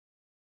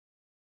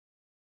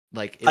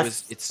 Like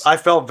it's I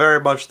felt very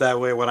much that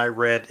way when I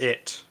read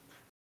it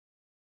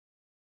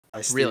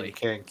by Stephen really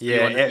King. you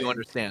Yeah, you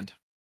understand.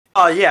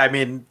 yeah. I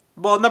mean,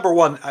 well, number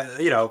one,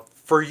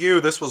 for you,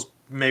 this was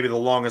maybe the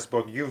longest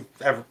book you've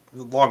ever,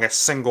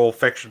 longest single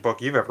fiction book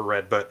you've ever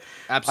read. But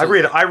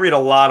Absolutely. I read a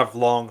lot of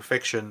long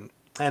fiction,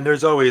 and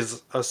there's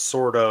always a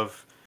sort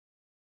of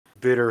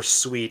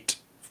bittersweet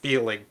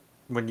feeling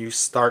when you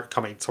start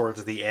coming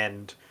towards the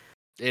end,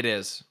 It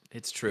is.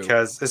 It's true.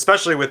 because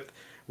especially with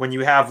when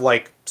you have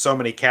like so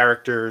many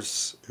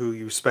characters who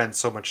you spend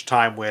so much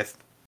time with,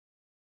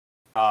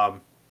 um,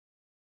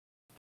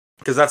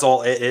 because that's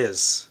all it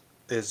is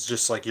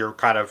just like you're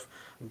kind of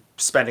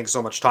spending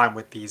so much time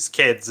with these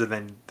kids, and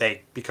then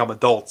they become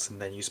adults, and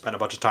then you spend a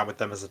bunch of time with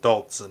them as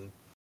adults, and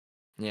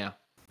Yeah.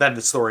 then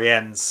the story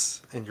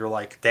ends and you're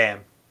like,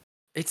 damn.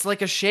 It's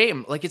like a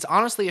shame. Like it's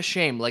honestly a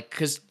shame. Like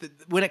because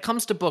when it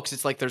comes to books,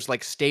 it's like there's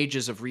like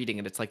stages of reading,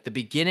 and it's like the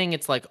beginning.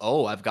 It's like,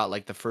 oh, I've got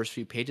like the first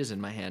few pages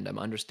in my hand. I'm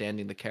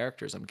understanding the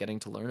characters. I'm getting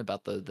to learn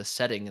about the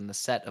setting and the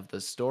set of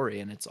the story,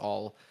 and it's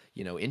all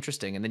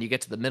interesting. And then you get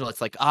to the middle. It's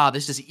like,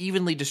 this is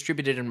evenly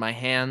distributed in my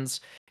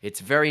hands. It's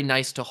very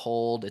nice to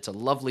hold. It's a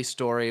lovely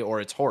story, or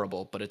it's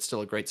horrible, but it's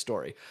still a great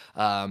story.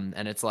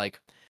 And it's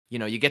like,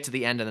 you get to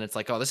the end and then it's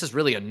like, oh, this is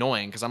really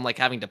annoying because I'm like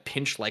having to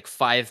pinch like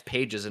 5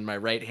 pages in my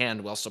right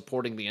hand while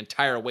supporting the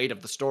entire weight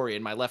of the story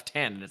in my left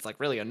hand. And it's like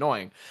really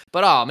annoying.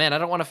 But oh man, I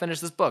don't want to finish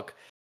this book.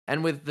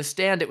 And with The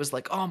Stand, it was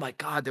like, oh my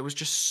God, there was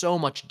just so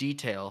much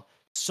detail,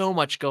 so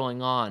much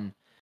going on,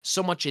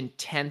 so much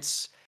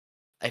intense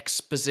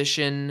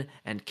exposition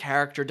and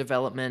character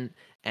development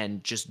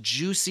and just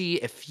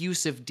juicy,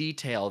 effusive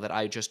detail that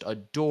I just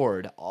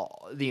adored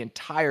the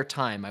entire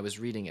time I was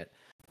reading it.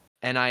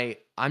 And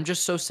I'm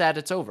just so sad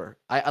it's over.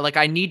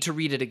 I need to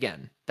read it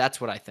again.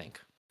 That's what I think.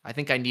 I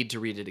think I need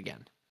to read it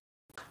again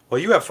Well,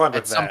 you have fun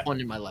at with some that.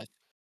 point in my life.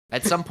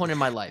 At some point in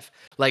my life.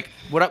 Like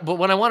but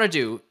what I want to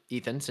do,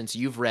 Ethan, since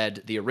you've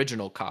read the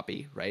original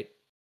copy, right?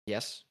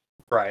 Yes.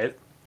 Right.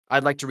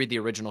 I'd like to read the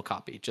original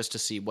copy just to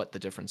see what the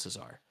differences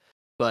are.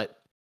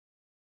 But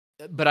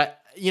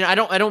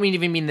I don't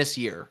even mean this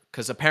year,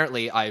 because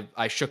apparently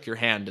I shook your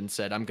hand and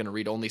said I'm going to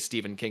read only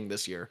Stephen King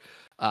this year.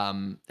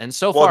 And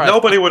so Well, far I've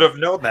nobody stuck would to it. have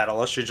known that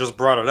unless you just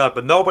brought it up,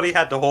 but nobody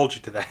had to hold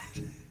you to that.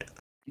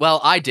 Well,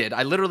 I did.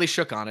 I literally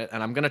shook on it,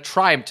 and I'm gonna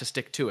try to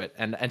stick to it.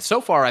 And so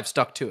far, I've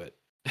stuck to it.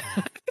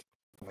 Oh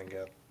my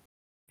god.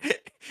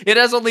 It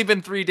has only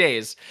been 3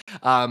 days,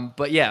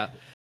 but yeah.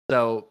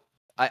 So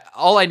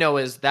all I know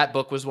is that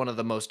book was one of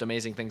the most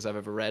amazing things I've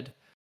ever read.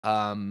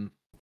 Um,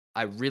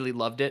 I really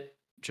loved it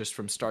just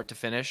from start to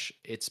finish.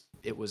 It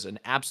was an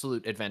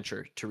absolute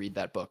adventure to read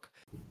that book.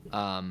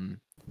 Um,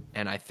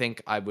 and I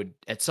think I would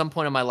at some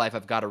point in my life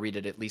I've got to read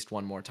it at least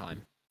one more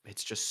time.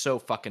 It's just so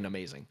fucking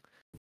amazing.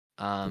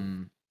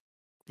 Um,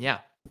 yeah.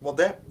 Well,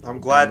 damn. I'm And I'm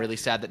glad. really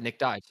sad that Nick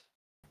died.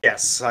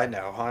 Yes, I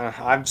know.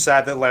 I'm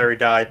sad that Larry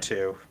died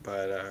too,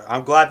 but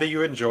I'm glad that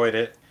you enjoyed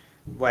it.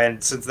 When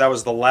since that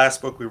was the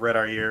last book we read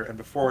our year, and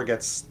before it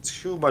gets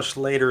too much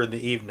later in the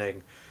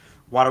evening,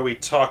 why don't we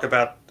talk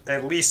about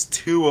at least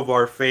two of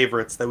our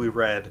favorites that we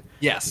read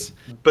Yes.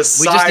 We just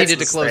besides needed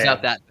the to close out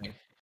stand? that thing.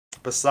 Well,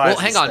 Besides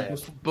the hang on.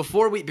 stand.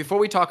 Before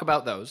we talk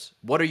about those,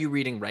 what are you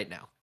reading right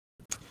now?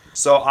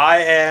 So I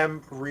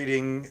am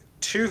reading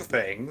two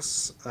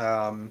things.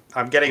 I'm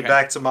getting Okay.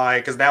 back to my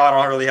because now I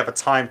don't really have a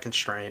time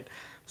constraint,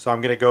 so I'm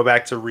going to go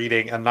back to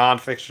reading a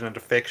nonfiction and a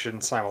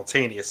fiction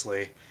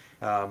simultaneously.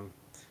 Um,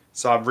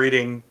 so I'm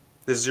reading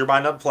This Is Your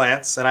Mind on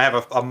Plants, and I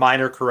have a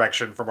minor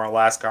correction from our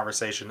last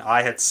conversation.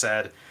 I had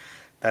said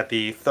that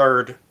the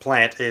third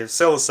plant is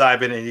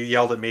psilocybin, and you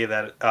yelled at me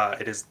that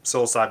it is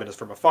psilocybin is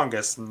from a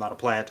fungus and not a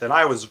plant, and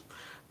I was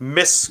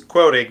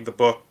misquoting the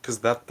book because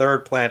the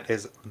third plant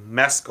is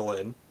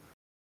mescaline,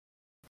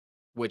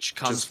 Which which is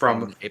comes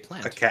from from a a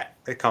plant. cat.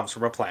 It comes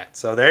from a plant.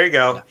 So there you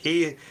go. Yeah.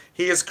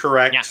 He is Yeah.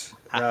 correct.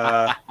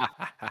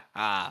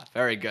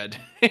 Very good.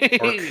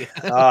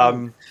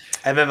 Work.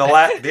 And then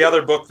the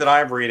other book that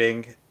I'm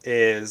reading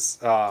is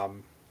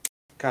God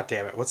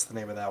damn it, what's the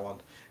name of that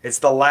one? It's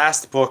the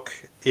last book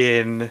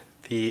in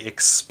the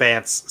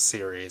Expanse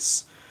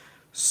series.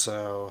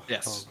 So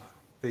Yes.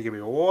 give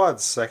me 1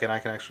 second. I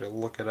can actually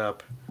look it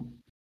up.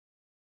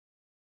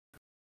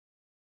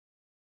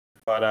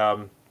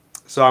 But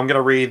so I'm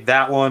gonna read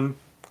that one.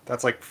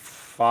 That's like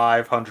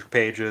 500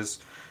 pages.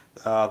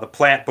 The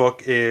plant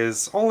book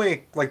is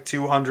only like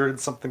 200 and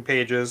something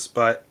pages,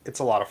 but it's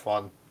a lot of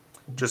fun.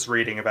 Just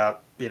reading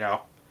about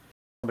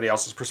somebody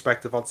else's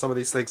perspective on some of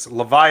these things.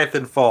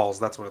 Leviathan Falls,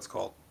 that's what it's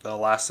called. The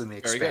Last in the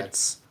Very good.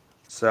 Expanse.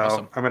 So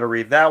Awesome. I'm gonna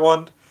read that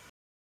one,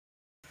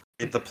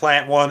 read the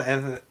plant one,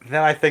 and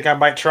then I think I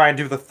might try and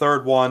do the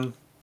third one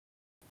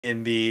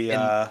in the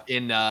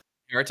In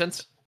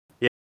Inheritance.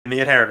 yeah, in the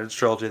Inheritance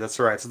trilogy. That's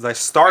right. Since I Very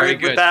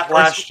started with good. that First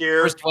last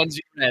year, first ones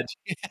you read.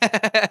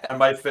 I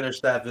might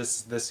finish that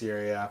this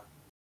year. Yeah.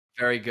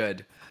 Very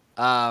good.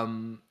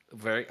 I'm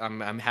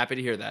happy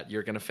to hear that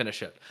you're gonna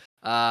finish it.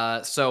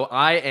 So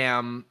I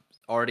am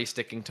already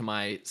sticking to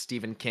my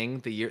Stephen King,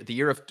 the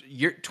year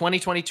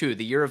 2022,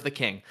 the year of the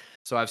King.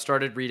 So I've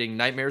started reading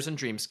Nightmares and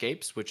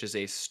Dreamscapes, which is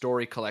a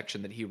story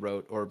collection that he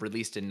wrote or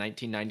released in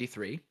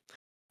 1993.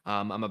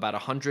 I'm about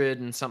 100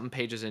 and something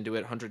pages into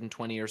it,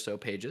 120 or so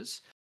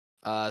pages.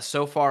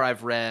 So far,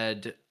 I've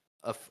read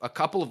a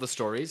couple of the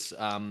stories.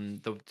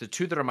 The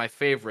two that are my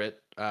favorite,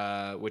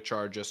 which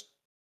are just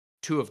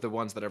two of the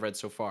ones that I've read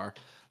so far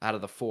out of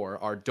the four,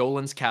 are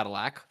Dolan's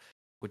Cadillac,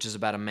 which is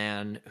about a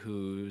man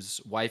whose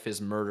wife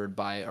is murdered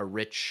by a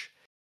rich,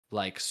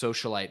 like,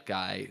 socialite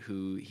guy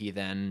who he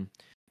then,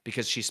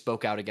 because she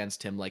spoke out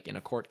against him, like in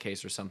a court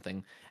case or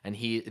something, and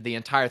the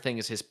entire thing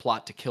is his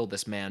plot to kill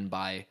this man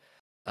by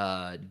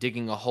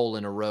digging a hole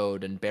in a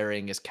road and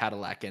burying his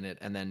Cadillac in it,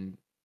 and then,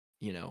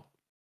 you know,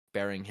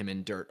 burying him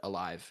in dirt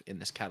alive in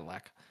this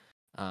Cadillac.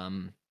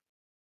 Um,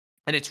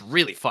 and it's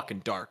really fucking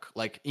dark.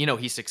 Like,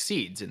 he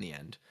succeeds in the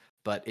end,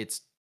 but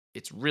it's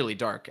really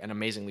dark and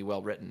amazingly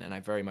well written, and I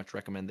very much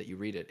recommend that you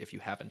read it if you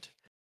haven't,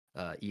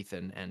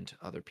 Ethan and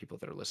other people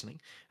that are listening.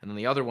 And then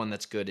the other one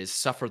that's good is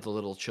Suffer the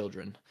Little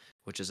Children,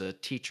 which is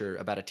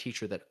about a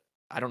teacher that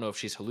I don't know if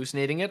she's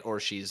hallucinating it or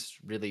she's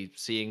really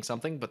seeing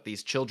something, but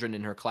these children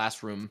in her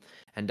classroom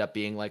end up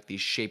being like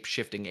these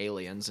shape-shifting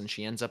aliens, and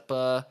she ends up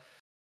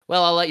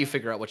well, I'll let you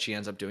figure out what she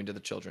ends up doing to the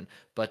children,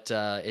 but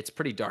it's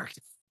pretty dark.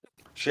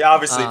 She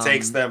obviously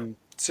takes Um, them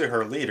to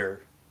her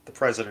leader, the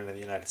President of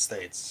the United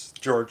States,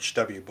 George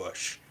W.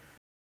 Bush.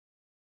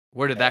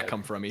 where did that And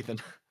come from, Ethan?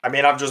 I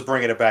mean, I'm just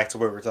bringing it back to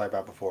what we were talking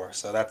about before.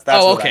 So that's Oh,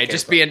 where that okay. came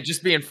Just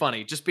from. being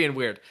funny, just being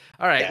weird.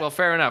 All right. Yeah. Well,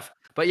 fair enough.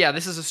 But yeah,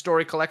 this is a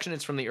story collection.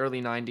 It's from the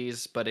early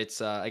 '90s, but it's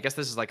I guess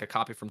this is like a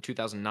copy from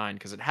 2009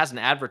 because it has an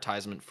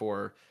advertisement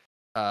for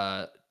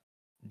uh,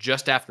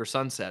 Just After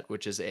Sunset,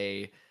 which is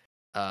a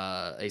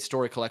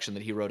story collection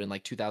that he wrote in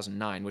like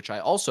 2009, which I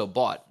also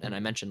bought, and I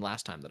mentioned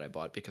last time that I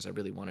bought because I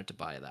really wanted to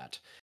buy that.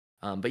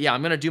 But yeah,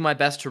 I'm gonna do my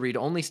best to read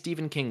only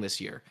Stephen King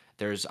this year.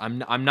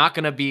 I'm not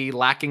gonna be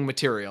lacking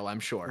material, I'm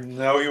sure.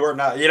 No, you are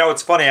not. You know,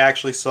 it's funny. I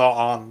actually saw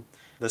on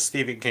the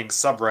Stephen King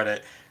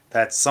subreddit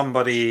that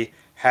somebody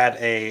had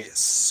a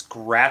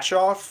scratch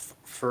off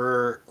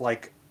for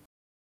like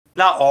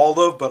not all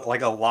of, but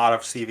like a lot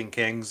of Stephen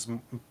King's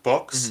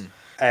books, Mhm.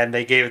 and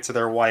they gave it to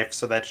their wife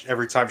so that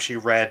every time she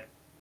read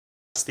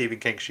Stephen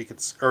King, she could,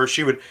 or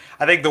she would.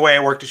 I think the way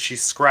it worked is she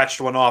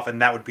scratched one off,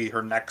 and that would be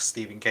her next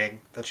Stephen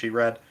King that she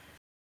read.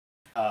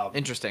 Um,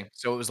 Interesting.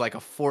 So it was like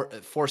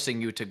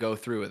forcing you to go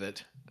through with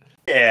it.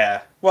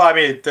 yeah. Well, I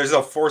mean, there's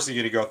no forcing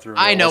you to go through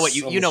I it know what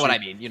unless you know unless what I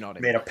you mean. You know what I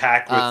made mean. a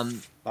pact Um,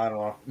 with I don't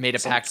know made a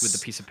some. pact with the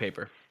piece of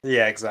paper.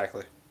 Yeah,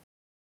 exactly.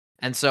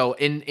 And so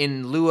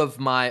in lieu of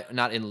my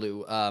not in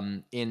lieu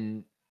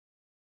in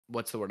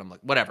what's the word I'm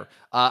like whatever.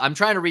 I'm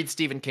trying to read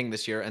Stephen King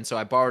this year, and so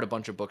I borrowed a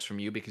bunch of books from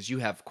you because you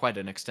have quite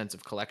an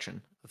extensive collection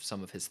of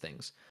some of his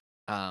things.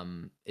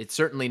 It's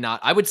certainly not.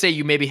 I would say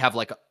you maybe have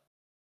like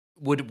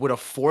would a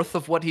fourth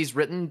of what he's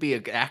written be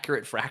an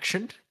accurate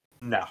fraction?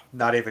 No,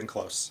 not even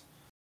close.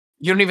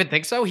 You don't even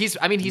think so?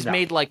 I mean,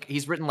 No.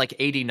 he's written like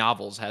 80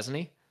 novels, hasn't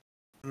he?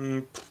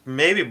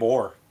 Maybe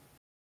more.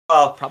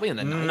 Well, Probably in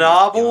the 90s, to be honest.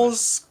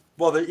 novels.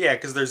 Well, yeah,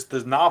 because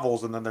there's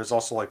novels, and then there's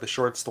also like the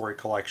short story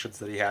collections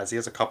that he has. He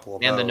has a couple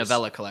of And the those,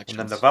 novella and then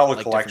collections, novella like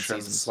different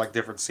collections, seasons. like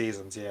different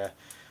seasons. Yeah,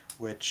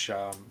 which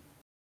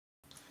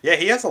yeah,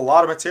 he has a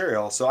lot of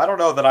material. So I don't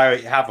know that I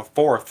have a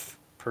fourth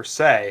per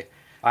se.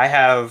 I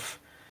have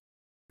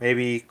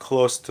maybe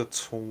close to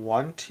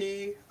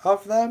 20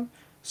 of them.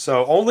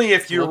 So only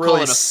if So you we'll call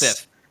really it a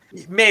fifth.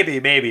 maybe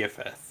a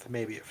fifth,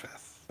 maybe a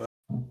fifth.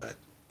 But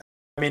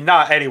I mean,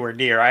 not anywhere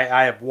near.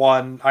 I have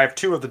one. I have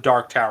two of the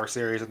Dark Tower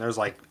series, and there's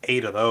like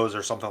 8 of those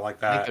or something like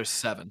I think that. there's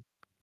 7.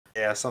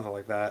 Yeah, something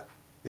like that.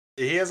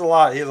 He has a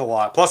lot. He has a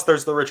lot. Plus,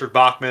 there's the Richard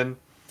Bachman,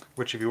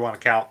 which, if you want to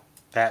count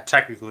that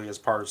technically as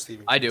part of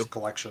Stephen I King's do.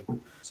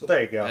 collection. So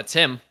there you go. That's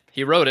him.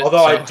 He wrote it,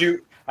 Although so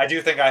I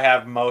do think I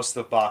have most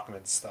of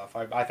Bachman's stuff.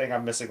 I think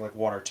I'm missing like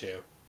one or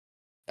two.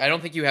 I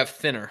don't think you have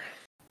Thinner.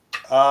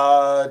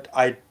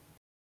 I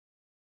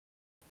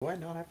do I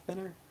not have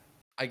Thinner?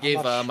 I I'm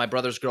gave not. my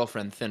brother's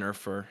girlfriend Thinner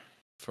for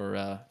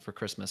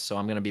Christmas, so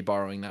I'm gonna be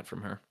borrowing that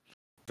from her.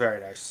 Very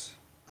nice.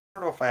 I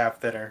don't know if I have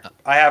Thinner. Uh,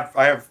 I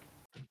have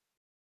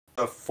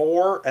the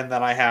 4, and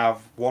then I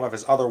have one of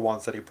his other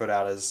ones that he put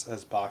out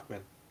as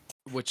Bachman.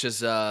 which is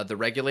the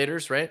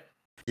Regulators, right?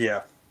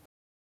 Yeah.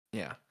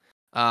 Yeah.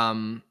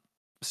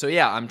 So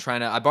yeah,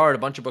 I borrowed a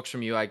bunch of books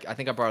from you. I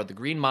think I borrowed The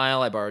Green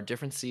Mile, I borrowed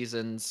Different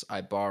Seasons,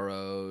 I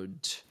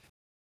borrowed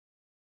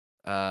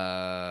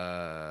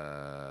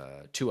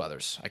 2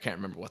 others. I can't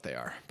remember what they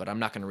are, but I'm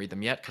not going to read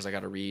them yet because I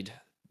got to read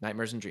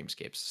Nightmares and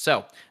Dreamscapes.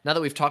 So now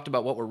that we've talked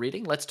about what we're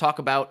reading, let's talk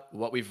about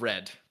what we've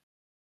read.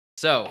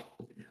 So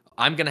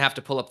I'm going to have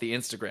to pull up the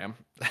Instagram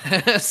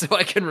so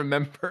I can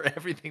remember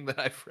everything that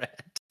I've read.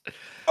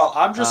 Well,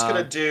 I'm just gonna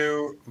Um,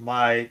 do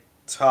my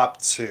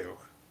top 2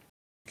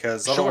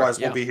 because sure, otherwise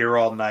we'll yeah, be here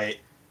all night.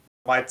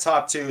 My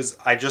top 2 is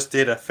I just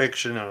did a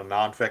fiction and a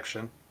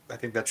nonfiction. I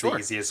think that's the sure.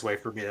 easiest way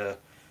for me to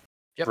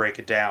Yep. break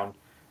it down.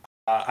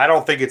 I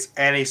don't think it's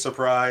any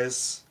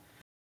surprise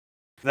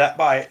that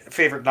my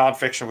favorite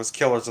nonfiction was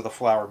Killers of the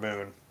Flower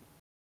Moon.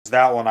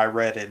 That one I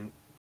read in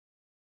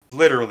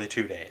literally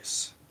 2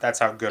 days. That's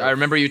how good I of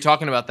remember you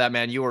talking about that,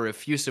 man. You were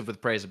effusive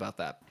with praise about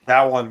that.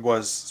 that one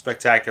was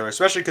spectacular,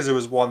 especially because it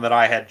was one that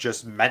I had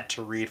just meant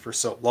to read for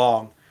so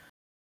long.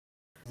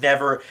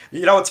 Never,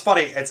 it's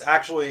funny. It's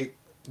actually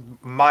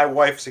my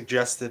wife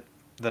suggested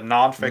the My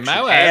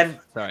nonfiction, wife. and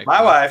Sorry, my go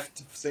on. wife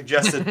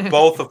suggested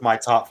both of my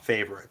top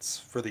favorites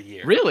for the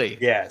year. Really?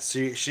 Yeah,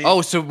 she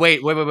Oh, so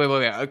wait.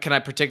 Can I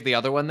predict the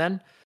other one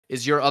then?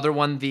 Is your other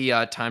one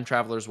the Time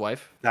Traveler's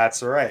Wife?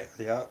 that's right.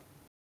 Yeah,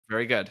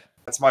 Very good.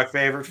 that's my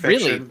favorite Really?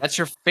 fiction. That's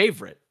your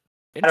favorite?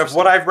 Out of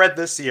what Interesting. I've read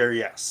this year,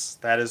 yes,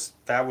 that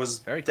was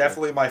Very cool.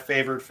 definitely my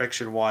favorite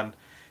fiction one.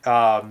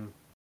 Um,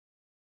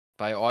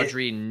 By it,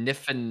 Audrey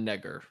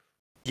Niffenegger.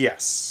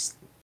 yes,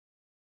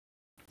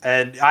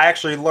 and I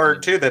actually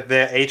learned too that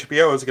the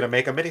HBO is going to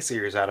make a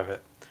miniseries out of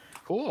it.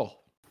 Cool.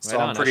 So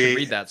Right I'm on. I should pretty.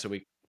 read that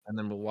and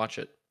then we'll watch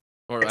it.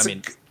 Or I It's a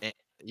mean,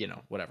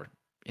 whatever.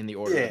 In the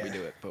order that we yeah.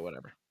 do it, but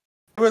whatever.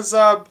 It was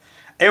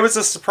it was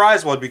a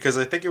surprise one because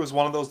I think it was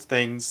one of those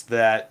things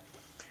that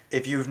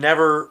if you've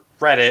never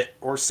read it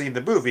or seen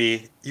the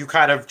movie, you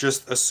kind of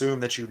just assume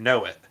that you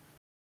know it.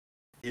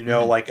 You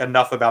know, Mhm. like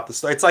enough about the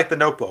story. It's like the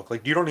Notebook.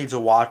 Like you don't need to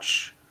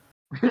watch.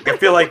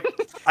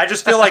 I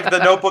just feel like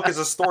the Notebook is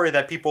a story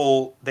that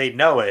people they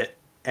know it,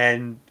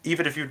 and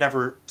even if you've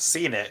never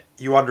seen it,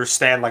 you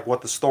understand like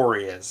what the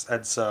story is,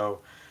 and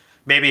so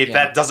maybe Yeah.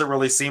 that doesn't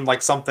really seem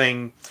like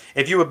something.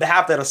 If you would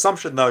have that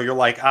assumption though, you're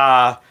like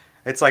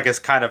it's like it's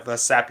kind of a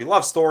sappy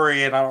love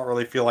story, and I don't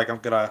really feel like I'm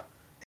gonna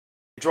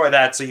enjoy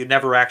that, so you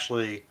never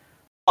actually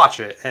watch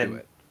it. Do And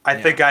it. I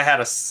Yeah. think I had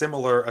a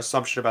similar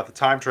assumption about the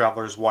Time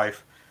Traveler's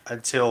Wife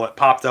until it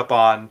popped up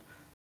on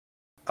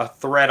a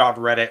thread on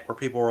Reddit where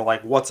people were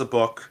like, "What's a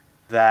book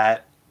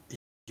that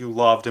you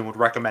loved and would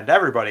recommend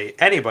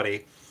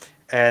anybody?"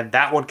 And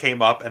that one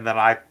came up, and then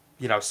I,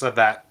 said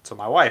that to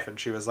my wife, and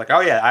she was like, "Oh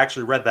yeah, I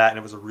actually read that, and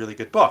it was a really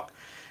good book."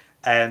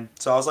 And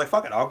so I was like,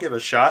 "Fuck it, I'll give it a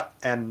shot."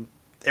 And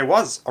it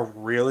was a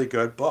really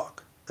good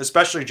book,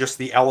 especially just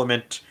the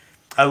element.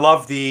 I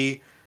love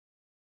the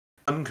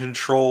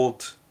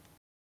uncontrolled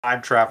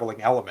time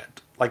traveling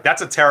element. Like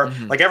that's a terror.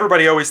 Mhm. Like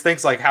everybody always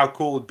thinks like how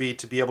cool it'd be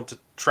to be able to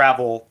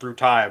travel through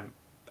time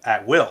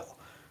at will.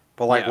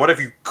 But like, Yeah. what if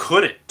you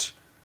couldn't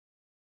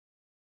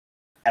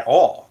at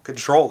all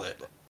control it,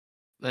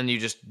 Then you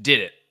just did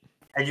it.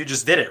 and you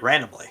just did it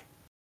randomly?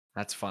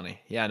 That's funny.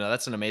 Yeah, no,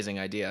 that's an amazing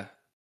idea.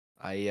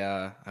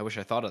 I wish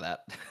I thought of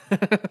that.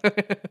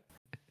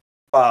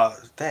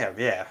 Damn,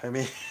 yeah. I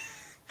mean,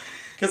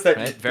 because that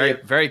Right? Very, yeah,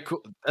 very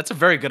cool. That's a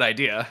very good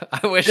idea.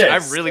 it I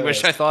is, really it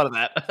wish I is, thought of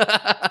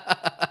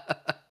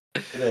that.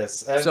 it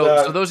is, and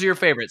So those are your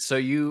favorites.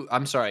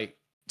 I'm sorry.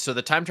 So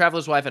the Time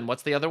Traveler's Wife and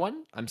what's the other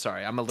one? I'm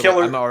sorry. I'm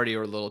Killer, already a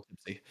little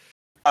tipsy.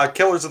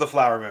 Killers of the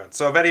Flower Moon.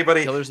 So if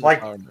anybody Killers of the like,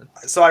 Flower Moon.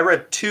 so I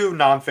read 2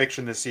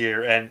 nonfiction this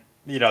year, and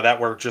that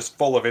were just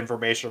full of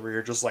information where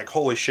you're just like,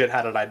 holy shit,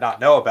 how did I not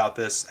know about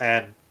this?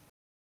 And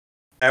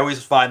I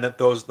always find that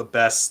those are the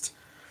best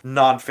One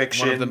of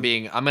them nonfiction.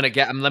 being, I'm gonna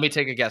get. Let me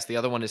take a guess. The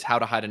other one is How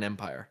to Hide an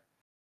Empire.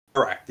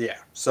 Correct, yeah.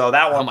 So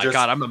that Oh one my god,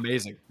 just, I'm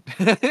amazing.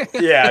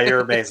 yeah,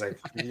 you're amazing.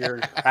 You're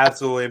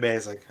absolutely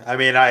amazing. I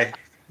mean,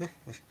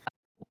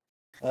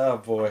 oh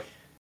boy.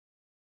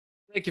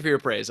 Thank you for your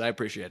praise. I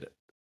appreciate it.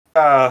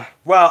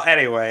 Well,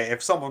 anyway,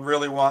 if someone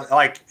really wants,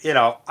 like,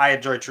 I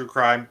enjoy true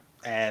crime,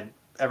 and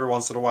every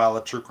once in a while,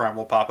 a true crime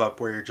will pop up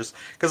where you're just,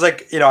 because,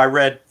 like, I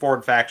read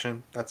Foreign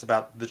Faction, that's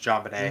about the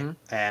John Bonet, Hmm.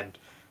 and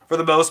for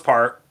the most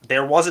part,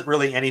 there wasn't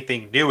really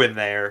anything new in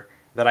there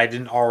that I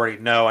didn't already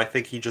know. I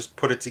think he just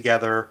put it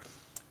together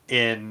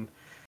in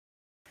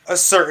a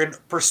certain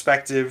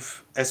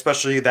perspective,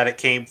 especially that it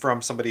came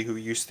from somebody who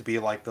used to be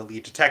like the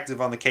lead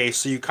detective on the case.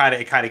 So it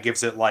kind of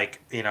gives it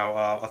like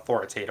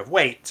authoritative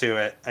weight to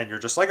it, and you're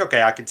just like,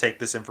 okay, I can take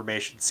this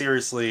information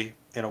seriously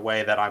in a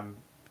way that I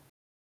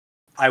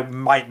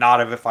might not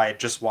have if I had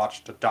just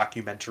watched a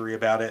documentary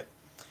about it.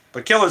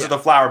 But Killers of Yeah,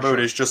 the Flower for Moon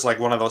sure. is just like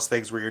one of those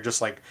things where you're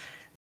just like,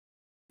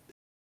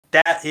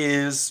 that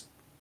is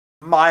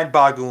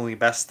mind-bogglingly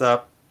messed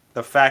up.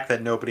 The fact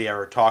that nobody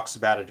ever talks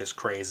about it is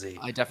crazy.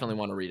 I definitely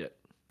want to read it.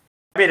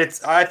 I mean,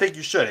 I think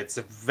you should. It's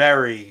a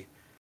very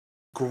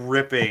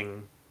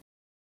gripping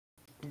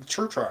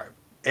true crime.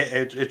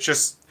 It's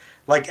just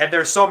like, and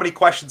there's so many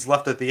questions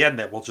left at the end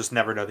that we'll just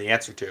never know the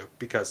answer to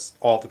because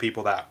all the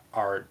people that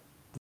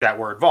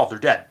were involved are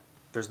dead.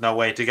 There's no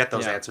way to get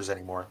those Yeah, answers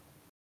anymore.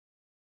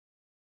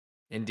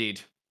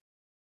 indeed.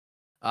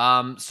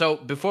 So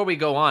before we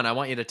go on, I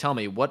want you to tell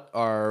me what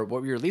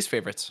were your least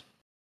favorites?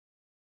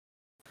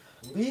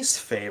 Least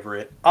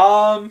favorite.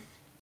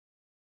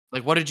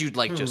 Like, what did you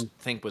like Hmm. just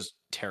think was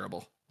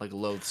terrible, like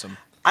loathsome?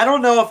 I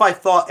don't know if I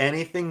thought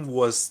anything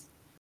was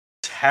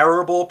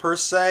terrible per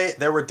se.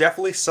 There were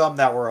definitely some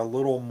that were a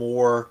little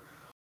more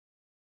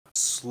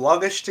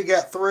sluggish to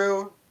get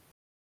through.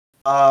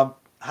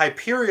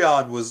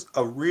 Hyperion was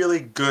a really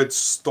good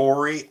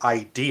story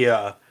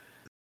idea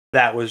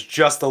that was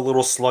just a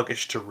little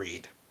sluggish to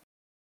read.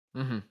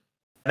 Hmm.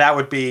 That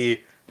would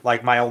be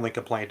like my only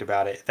complaint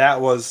about it. That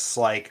was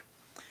like,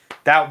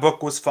 that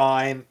book was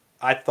fine.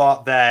 I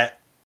thought that,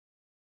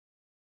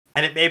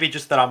 and it may be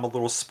just that I'm a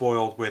little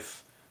spoiled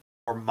with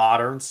more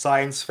modern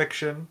science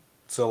fiction.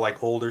 So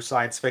like older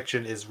science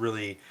fiction is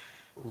really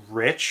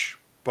rich,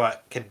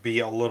 but can be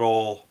a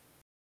little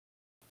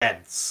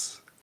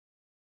dense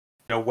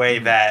in a way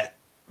Hmm. that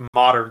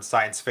modern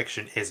science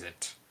fiction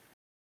isn't.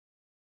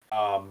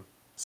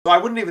 So I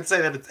wouldn't even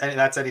say that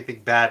that's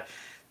anything bad.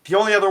 The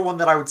only other one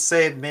that I would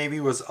say maybe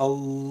was a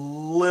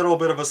little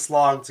bit of a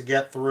slog to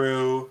get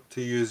through,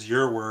 to use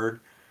your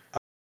word,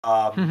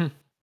 um,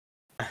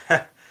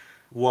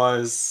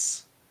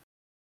 was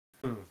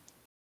hmm, Can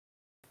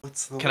I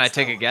what's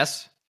take that a one?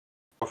 guess?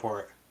 Go for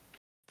it.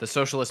 The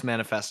Socialist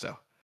Manifesto.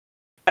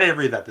 I didn't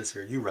read that this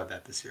year. You read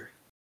that this year.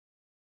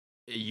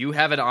 You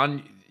have it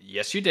on.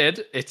 Yes, you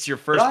did. It's your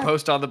Did first I?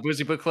 post on the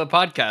Boozy Book Club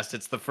podcast.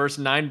 It's the first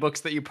 9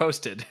 books that you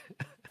posted.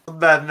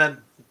 Then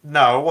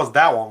no, it was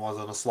that one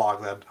wasn't a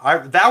slog. Then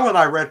that one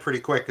I read pretty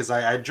quick because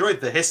I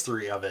enjoyed the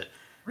history of it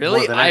more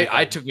Really? than I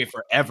anything. took me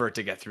forever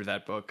to get through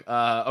that book.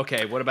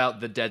 Okay, what about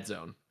The Dead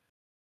Zone?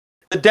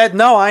 The Dead.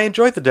 No, I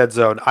enjoyed the Dead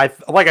Zone.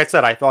 Like I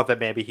said, I thought that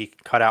maybe he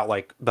could cut out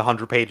like the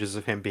 100 pages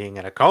of him being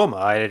in a coma.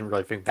 I didn't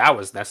really think that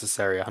was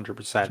necessary.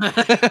 100%.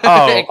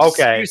 Oh, just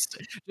you okay.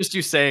 just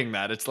you saying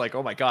that, it's like,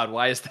 "Oh my god,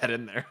 why is that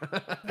in there?"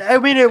 I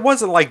mean, it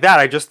wasn't like that.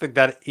 I just think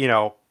that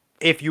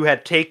if you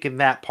had taken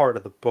that part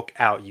of the book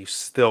out, you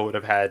still would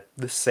have had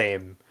the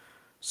same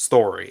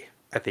story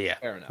at the end.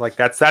 Fair Like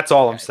enough. that's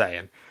all I'm Okay.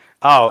 saying.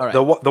 Oh,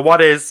 Alright. the one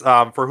is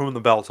For Whom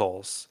the Bell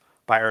Tolls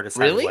by Ernest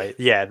Really? Hemingway.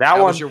 Yeah, that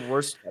That was one. your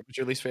worst that was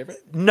your least favorite?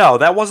 No,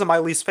 that wasn't my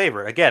least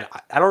favorite. Again,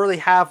 I don't really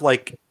have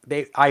like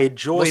they. I Well,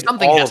 enjoyed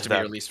something all has of to be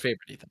your them. least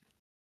favorite, Ethan.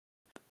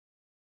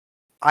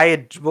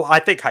 I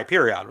think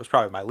Hyperion was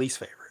probably my least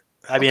favorite.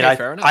 I mean, Okay,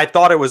 fair I enough.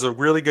 thought it was a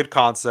really good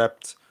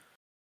concept.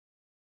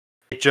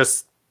 It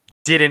just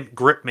didn't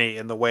grip me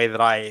in the way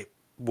that I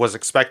was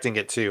expecting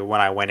it to when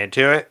I went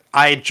into it.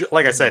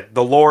 Like I Mhm. said,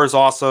 the lore is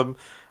awesome.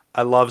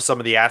 I love some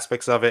of the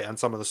aspects of it and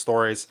some of the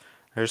stories.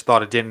 I just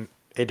thought it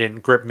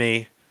didn't grip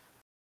me.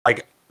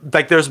 Like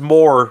there's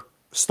more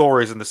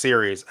stories in the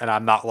series, and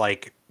I'm not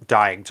like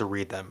dying to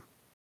read them.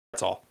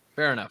 That's all.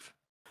 Fair enough.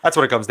 That's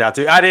what it comes down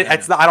to. I didn't. Fair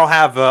It's enough. not. I don't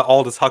have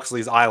Aldous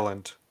Huxley's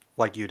Island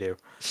like you do.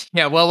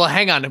 Yeah, well,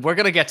 hang on. We're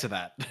gonna get to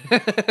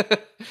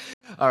that.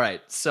 All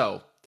right.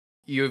 So,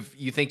 you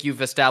think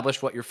you've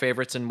established what your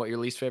favorites and what your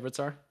least favorites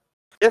are?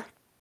 Yeah,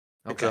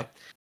 I think Okay. so.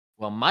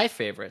 Well, my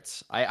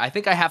favorites, I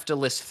think I have to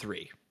list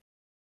three.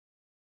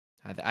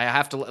 I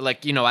have to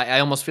like, I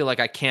almost feel like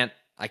I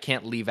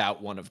can't leave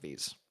out one of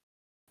these.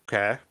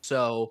 Okay.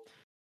 So,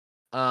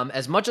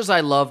 as much as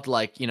I loved,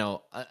 like,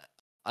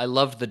 I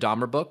loved the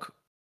Dahmer book,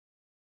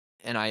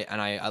 and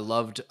I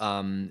loved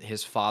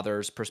his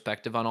father's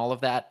perspective on all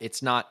of that.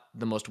 It's not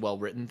the most well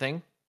written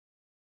thing.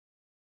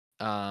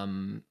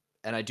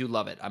 And I do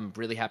love it. I'm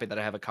really happy that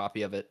I have a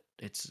copy of it.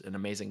 It's an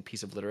amazing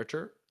piece of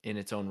literature in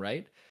its own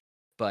right.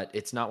 but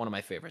it's not one of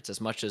my favorites as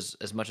much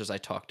as I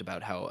talked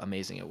about how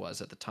amazing it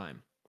was at the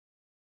time.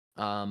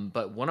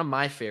 But one of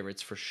my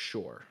favorites for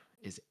sure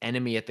is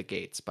Enemy at the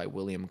Gates by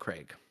William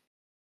Craig.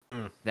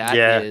 Mm. That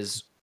Yeah,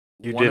 is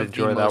you one did of the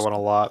enjoy that most one a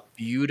lot.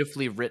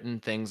 beautifully written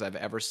things I've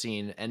ever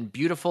seen, and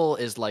beautiful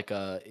is like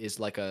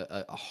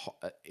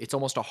it's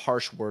almost a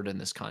harsh word in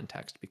this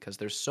context because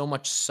there's so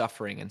much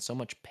suffering and so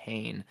much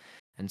pain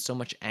and so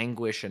much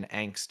anguish and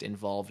angst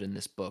involved in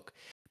this book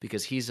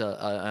because he's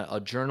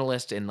a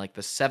journalist in like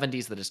the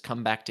 70s that has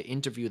come back to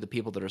interview the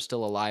people that are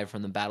still alive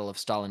from the Battle of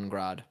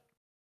Stalingrad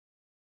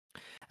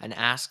and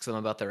asks them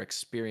about their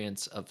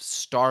experience of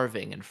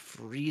starving and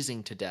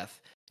freezing to death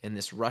in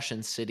this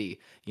Russian city,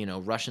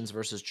 Russians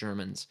versus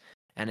Germans.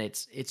 And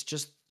it's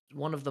just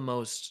one of the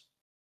most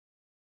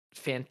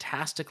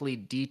fantastically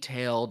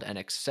detailed and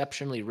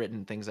exceptionally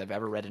written things I've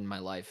ever read in my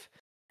life.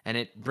 And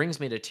it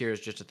brings me to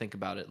tears just to think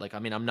about it. Like, I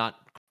mean, I'm not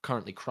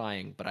currently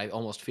crying, but I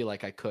almost feel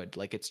like I could.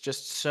 Like, it's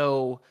just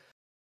so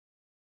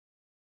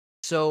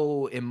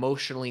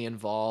emotionally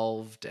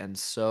involved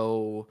and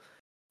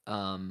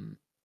um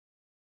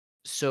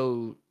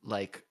so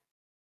like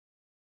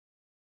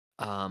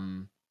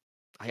um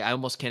I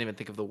almost can't even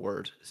think of the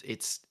word.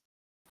 It's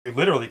You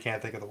literally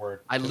can't think of the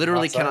word I because you're not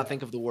literally saying cannot it.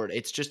 think of the word.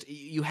 It's just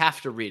you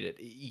have to read it.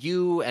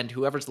 You and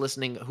whoever's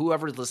listening,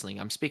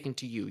 I'm speaking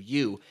to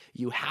you.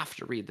 You have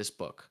to read this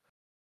book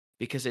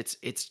because it's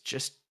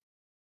just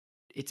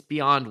it's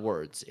beyond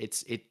words.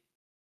 It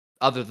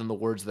other than the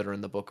words that are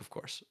in the book, of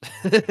course.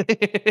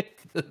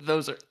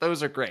 Those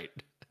are great.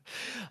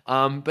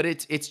 But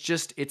it's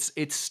just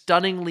it's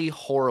stunningly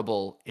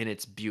horrible in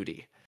its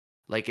beauty.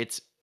 Like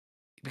it's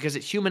because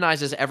it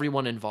humanizes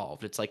everyone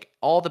involved. It's like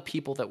all the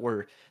people that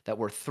were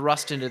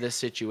thrust into this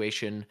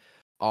situation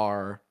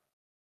are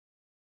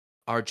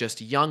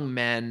just young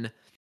men,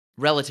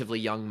 relatively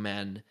young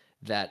men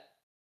that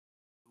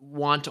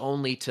want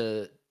only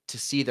to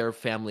see their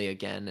family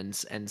again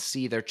and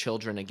see their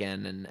children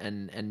again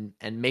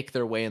and make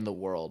their way in the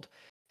world,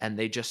 and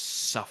they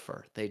just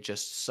suffer. They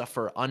just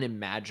suffer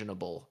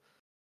unimaginable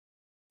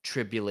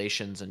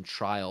tribulations and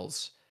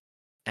trials,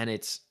 and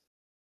it's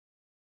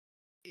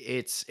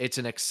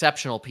an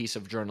exceptional piece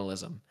of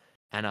journalism,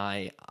 and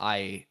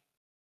I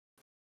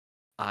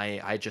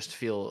just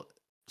feel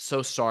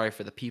so sorry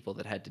for the people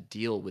that had to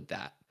deal with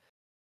that.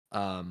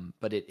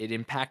 But it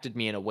impacted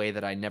me in a way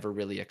that I never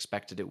really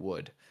expected it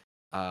would.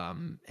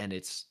 And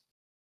it's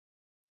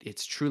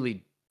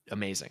truly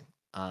amazing.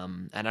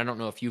 And I don't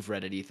know if you've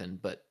read it, Ethan,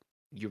 but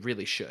you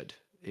really should.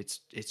 It's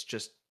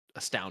just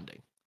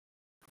astounding.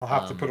 I'll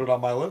have to put Um, it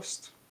on my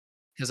list.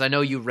 because I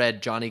know you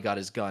read Johnny Got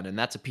His Gun, and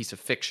that's a piece of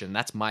fiction.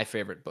 That's my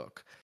favorite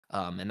book.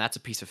 And that's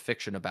a piece of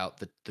fiction about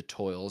the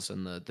toils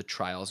and the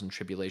trials and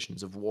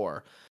tribulations of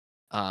war.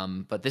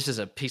 But this is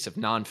a piece of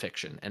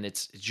nonfiction, and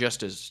it's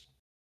just as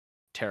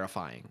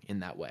terrifying in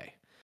that way.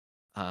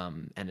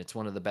 And it's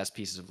one of the best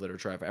pieces of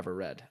literature I've ever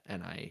read,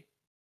 and I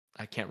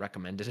can't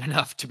recommend it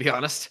enough, to be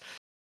honest.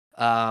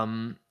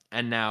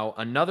 And now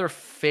another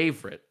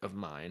favorite of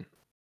mine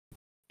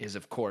is,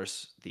 of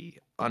course, the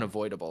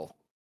unavoidable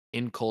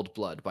In Cold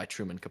Blood by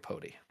Truman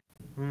Capote.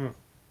 Hmm.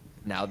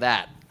 Now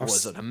that I'm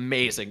was s- an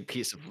amazing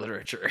piece of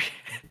literature.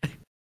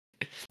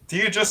 do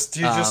you just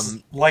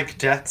um, like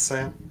death,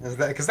 Sam? Is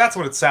that because that's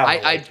what it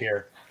sounded like I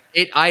here?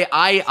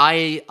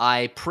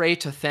 I pray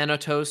to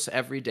Thanatos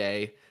every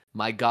day.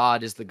 My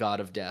God is the God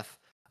of death,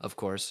 of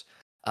course.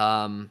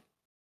 Um,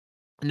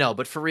 No,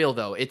 but for real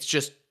though, it's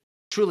just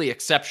truly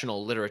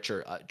exceptional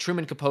literature.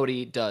 Truman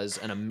Capote does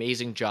an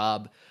amazing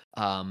job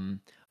um,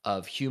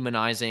 of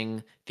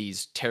humanizing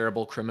these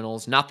terrible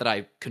criminals. Not that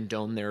I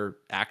condone their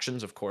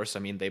actions, of course. I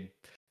mean,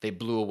 they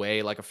blew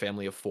away like a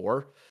family of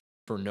four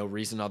for no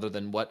reason other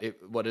than what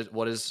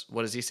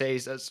does he say? He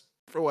says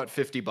for what,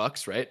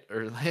 $50, right?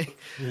 Or like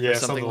or Yeah, something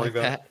something like like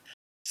that. that.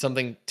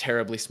 Something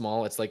terribly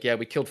small. It's like, yeah,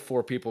 we killed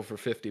four people for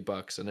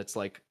 $50, and it's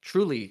like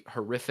truly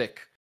horrific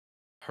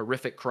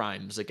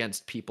crimes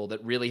against people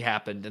that really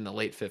happened in the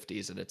late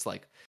 50s, and it's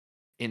like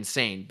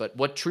insane. But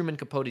what Truman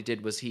Capote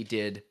did was he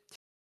did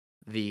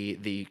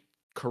the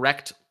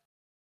correct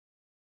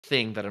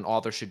thing that an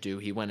author should do.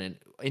 He went and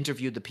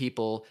interviewed the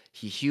people,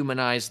 he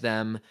humanized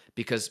them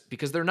because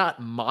they're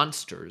not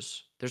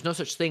monsters. There's no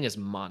such thing as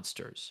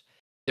monsters.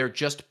 They're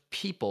just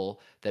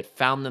people that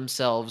found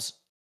themselves,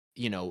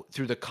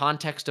 through the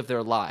context of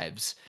their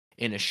lives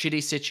in a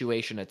shitty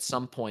situation at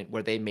some point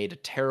where they made a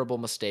terrible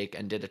mistake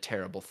and did a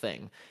terrible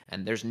thing.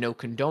 And there's no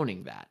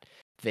condoning that.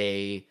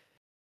 They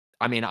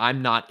I mean,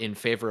 I'm not in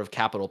favor of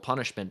capital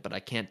punishment, but I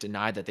can't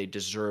deny that they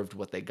deserved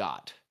what they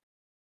got,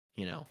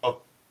 you know.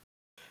 Oh,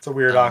 it's a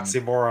weird Um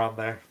oxymoron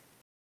there.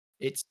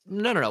 It's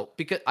no,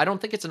 because I don't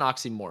think it's an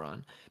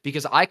oxymoron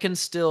because I can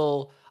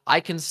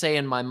say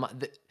in my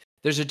mind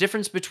there's a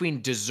difference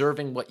between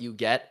deserving what you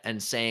get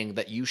and saying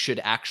that you should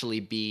actually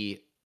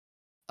be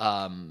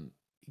um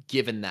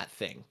given that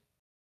thing.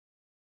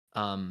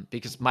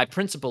 Because my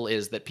principle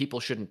is that people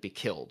shouldn't be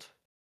killed.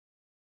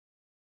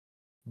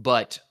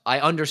 But I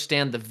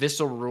understand the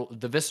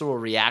visceral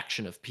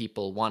reaction of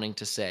people wanting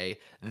to say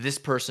this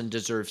person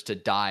deserves to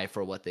die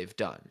for what they've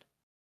done.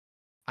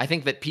 I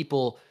think that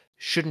people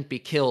shouldn't be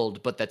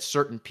killed, but that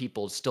certain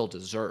people still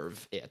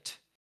deserve it,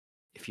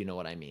 if you know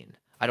what I mean.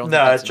 I don't think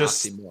No, that's an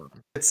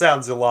oxymoron. it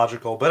sounds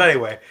illogical. But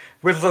anyway,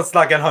 let's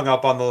not get hung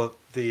up on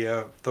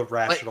the But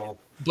rational.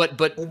 but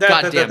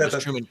goddamn,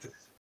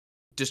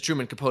 does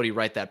Truman Capote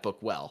write that book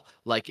well?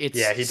 Like, Yeah,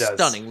 it's he does.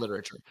 stunning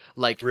literature.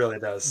 Like, Really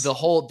does. the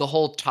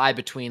whole tie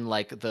between,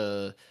 like,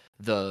 the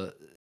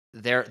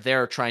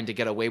they're trying to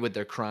get away with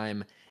their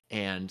crime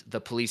and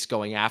the police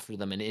going after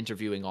them and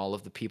interviewing all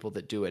of the people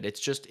that do it. It's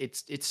just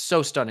it's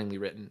so stunningly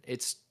written.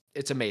 It's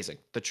amazing.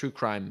 The true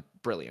crime,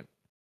 brilliant.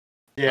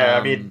 Yeah,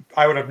 I mean, Um,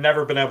 I would have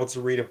never been able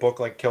to read a book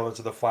like Killers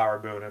of the Flower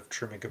Moon if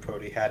Truman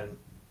Capote hadn't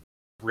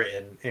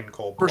written In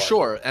Cold for Blood.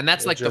 sure, and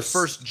that's, It like, the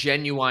first just,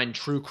 genuine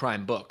true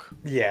crime book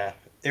yeah,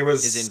 it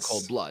is In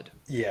Cold was, Blood.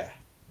 yeah,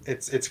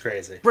 it's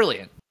crazy.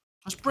 Brilliant.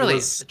 Just It brilliant.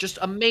 was Just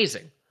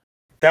amazing.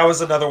 that was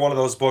another one of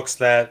those books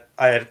that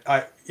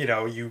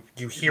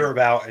you hear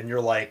about and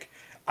you're like,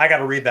 I got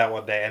to read that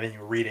one day, and then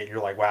you read it and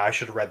you're like, wow, I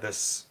should have read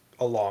this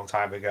a long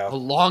time A ago.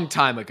 long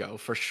time ago,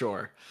 for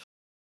sure.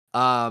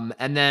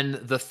 And then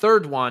the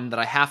third one that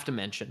I have to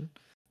mention,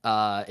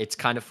 it's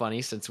kind of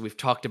funny since we've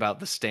talked about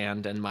The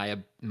Stand and my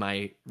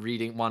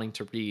wanting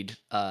to read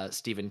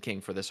Stephen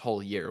King for this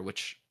whole year,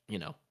 which,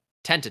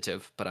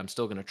 tentative, but I'm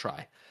still gonna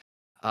try.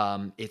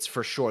 It's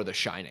for sure The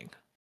Shining.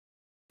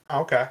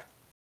 Okay.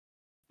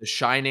 The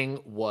Shining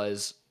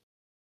was,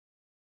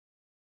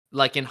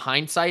 like, in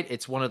hindsight,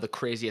 it's one of the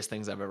craziest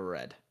things I've ever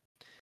read.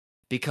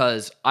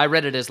 Because I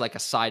read it as, like, a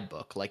side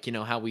book, like,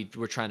 how we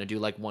were trying to do,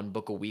 like, one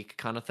book a week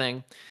kind of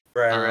thing.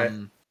 Right, right.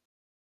 Um,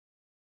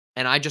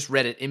 and I just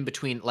read it in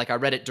between, like, I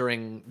read it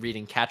during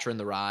reading Catcher in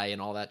the Rye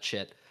and all that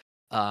shit.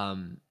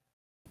 Um,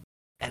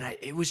 and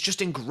it was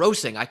just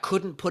engrossing. I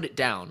couldn't put it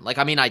down. Like,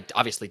 I mean, I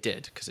obviously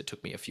did because it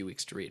took me a few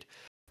weeks to read,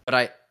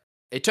 but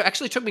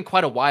actually took me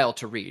quite a while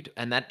to read,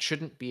 and that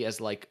shouldn't be as,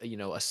 like,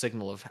 a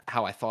signal of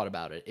how I thought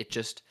about it.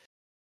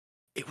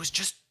 It was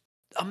just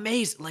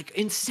amazing, like,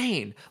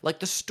 insane. Like,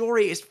 the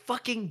story is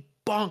fucking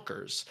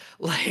bonkers.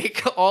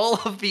 Like, all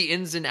of the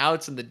ins and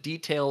outs and the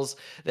details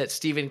that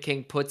Stephen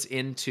King puts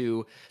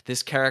into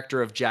this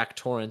character of Jack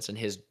Torrance and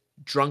his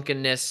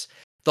drunkenness.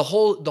 The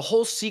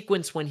whole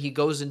sequence when he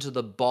goes into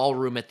the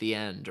ballroom at the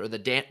end, or the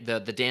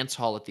dance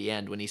hall at the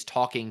end, when he's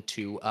talking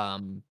to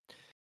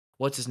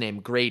what's his name?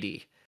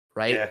 Grady,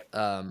 right?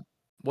 Yeah.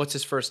 What's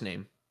his first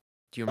name?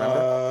 Do you remember?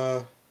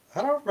 Uh,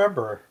 I don't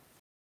remember.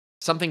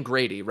 Something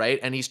Grady, right?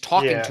 And he's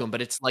talking Yeah. to him,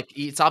 but it's like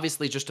it's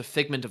obviously just a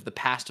figment of the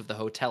past of the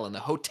hotel, and the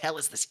hotel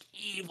is this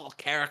evil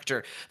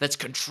character that's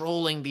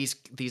controlling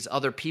these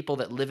other people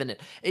that live in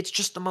it. It's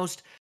just the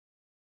most,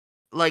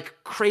 like,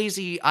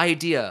 crazy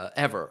idea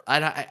ever.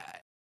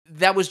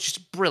 That was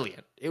just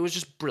brilliant. It was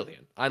just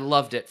brilliant. I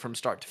loved it from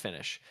start to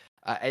finish.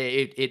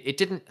 It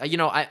didn't,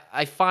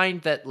 I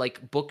find that,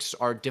 like, books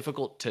are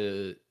difficult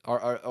to,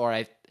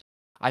 or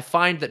I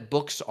find that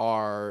books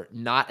are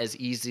not as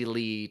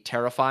easily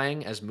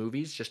terrifying as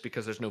movies just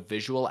because there's no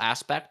visual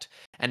aspect.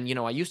 And,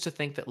 I used to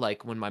think that,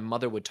 like, when my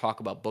mother would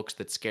talk about books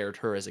that scared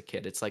her as a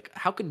kid, it's like,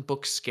 how can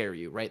books scare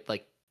you, right?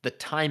 Like, the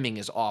timing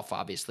is off,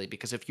 obviously,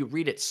 because if you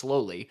read it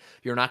slowly,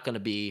 you're not going to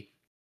be,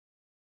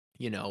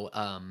 you know,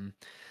 um,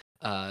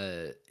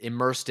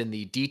 immersed in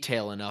the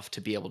detail enough to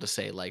be able to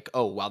say, like,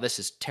 oh, wow, this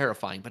is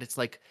terrifying. But it's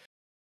like,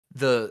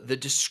 the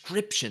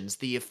descriptions,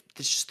 it's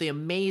just the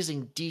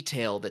amazing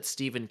detail that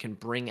Steven can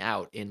bring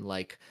out in,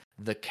 like,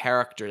 the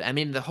character. I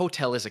mean, the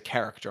hotel is a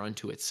character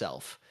unto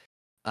itself.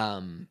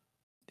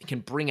 It can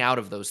bring out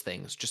of those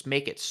things, just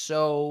make it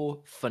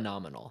so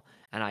phenomenal.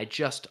 And I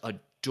just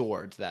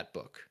adored that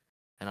book.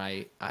 And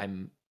I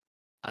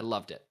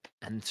loved it.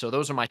 And so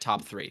those are my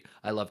top three.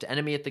 I loved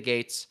Enemy at the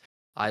Gates,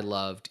 I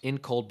loved In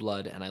Cold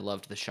Blood, and I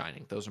loved The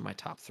Shining. Those are my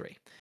top three.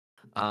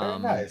 Very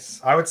Um, nice.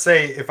 I would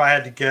say if I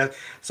had to guess,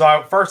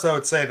 first I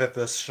would say that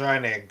The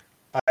Shining,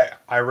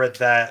 I read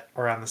that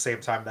around the same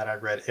time that I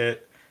read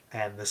it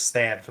and The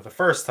Stand for the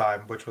first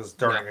time, which was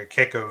yeah. during a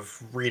kick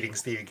of reading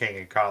Stephen King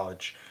in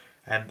college.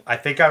 And I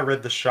think I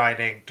read The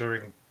Shining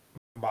during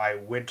my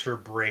winter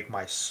break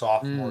my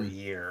sophomore Mm,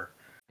 year.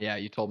 yeah,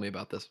 you told me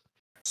about this.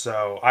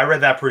 So I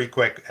read that pretty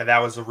quick, and that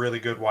was a really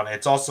good one.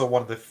 It's also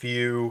one of the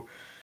few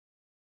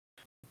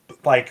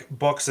like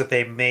books that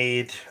they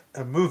made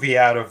a movie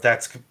out of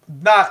that's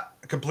not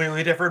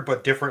completely different,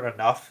 but different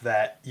enough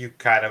that you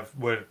kind of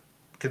would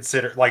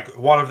consider. Like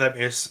one of them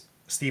is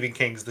Stephen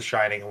King's The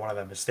Shining, and one of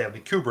them is Stanley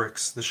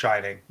Kubrick's The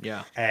Shining,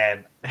 Yeah.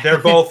 and they're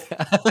both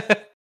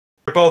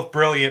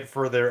brilliant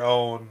for their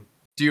own.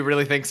 Do you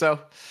really think so?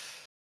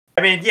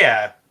 I mean,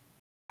 yeah,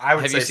 I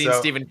would Have you say seen so.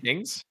 Stephen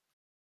King's?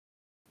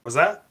 Was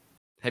that?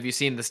 Have you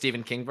seen the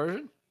Stephen King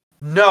version?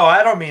 No,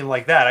 I don't mean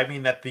like that. I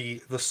mean that the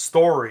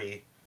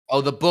story Oh,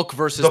 the book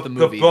versus the the the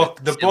movie that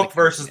book the Stanley book Kubrick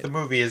versus the made.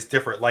 movie is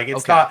different. Like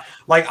it's Okay. not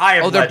like I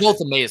Oh, Am they're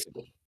both Legend.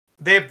 amazing.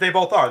 They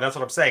both are. That's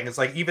what I'm saying. It's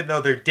like even though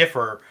they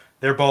differ,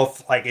 they're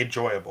both like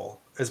enjoyable.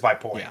 Is my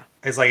point. Yeah.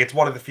 It's like it's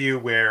one of the few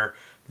where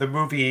the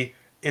movie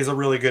is a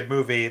really good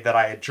movie that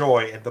I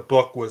enjoy, and the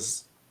book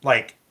was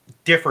like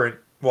different.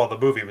 Well, the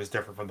movie was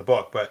different from the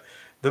book, but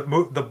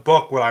the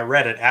book when I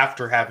read it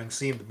after having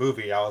seen the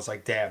movie, I was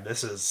like, damn,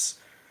 this is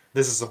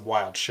some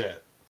wild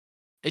shit.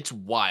 It's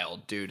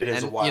wild, dude. It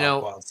is a And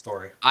wild, wild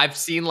story.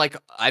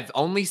 I've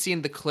only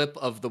seen the clip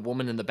of the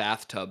woman in the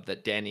bathtub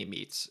that Danny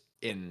meets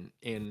in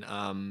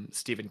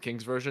Stephen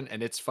King's version,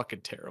 and it's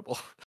fucking terrible.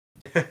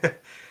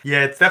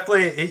 Yeah, it's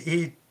definitely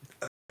he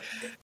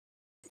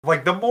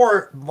like the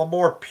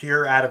more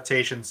pure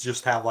adaptations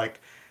just have like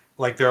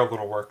they're a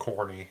little more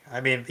corny.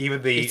 I mean,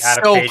 even the It's so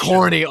adaptation,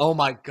 corny. Oh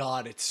my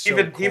god, it's so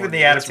even the corny.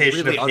 It's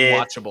adaptation really of it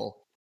unwatchable.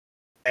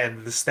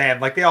 and the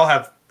stand, like they all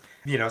have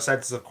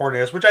senses of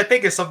corniness, which I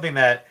think is something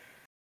that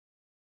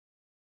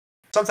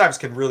sometimes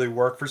can really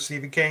work for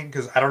Stephen King.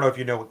 Because I don't know if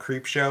you know what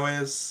Creep Show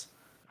is,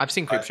 I've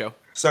seen but Creepshow.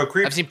 so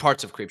I've seen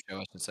parts of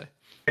Creepshow, I should say.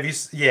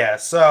 yeah,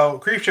 so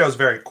Creep Show is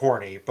very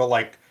corny, but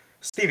like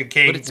Stephen But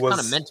King it's kind of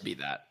was, meant to be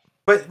that.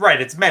 but right,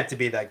 it's meant to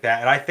be like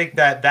that, and I think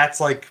that that's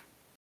like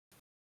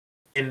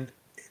in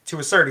to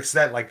a certain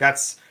extent, like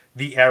that's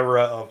the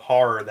era of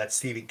horror that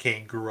Stephen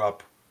King grew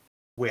up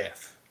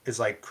with. Is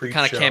like The Creep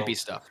kind of Show, campy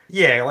stuff.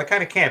 yeah, like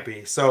kind of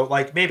campy. So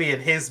like maybe in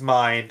his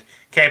mind,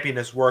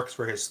 campiness works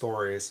for his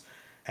stories,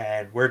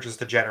 and we're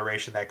just a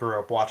generation that grew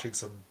up watching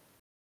some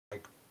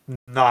like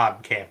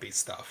non-campy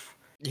stuff.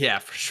 Yeah,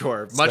 for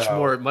sure. So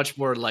Much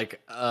more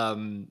like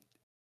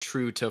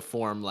true to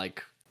form,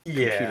 like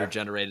computer yeah,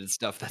 generated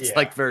stuff that's yeah.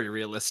 like very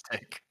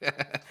realistic.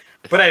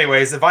 But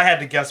anyways, if I had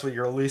to guess what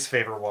your least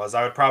favorite was,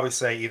 I would probably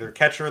say either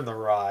Catcher in the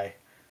Rye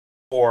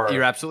You're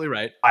or absolutely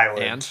right.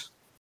 Island.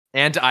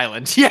 And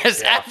Island.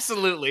 Yes, Yeah,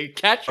 absolutely.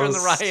 Catcher in the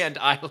Rye those. and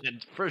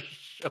Island for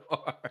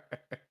sure.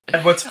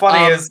 And what's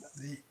funny um is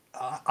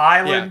yeah,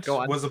 Island go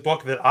on. was a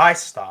book that I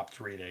stopped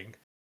reading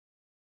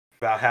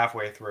about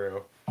halfway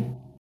through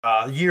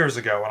years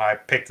ago when I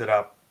picked it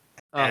up.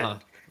 Uh-huh. And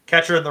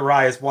Catcher in the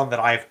Rye is one that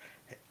I've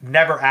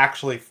never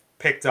actually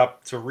picked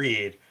up to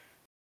read,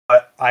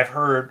 but I've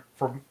heard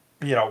from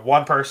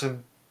one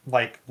person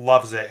like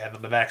loves it, and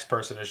then the next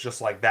person is just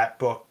like that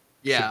book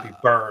should be Yeah.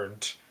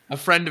 burned. A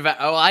friend of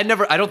I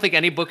don't think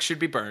any book should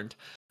be burned.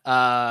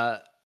 Uh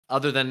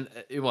Other than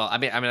well,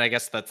 I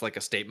guess that's like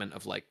a statement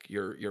of like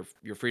your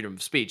freedom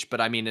of speech, but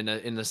I mean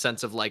in the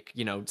sense of like,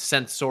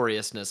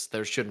 censoriousness,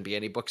 there shouldn't be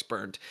any books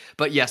burned.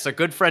 But yes, a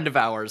good friend of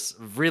ours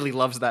really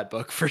loves that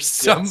book for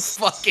some Yes.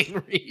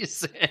 fucking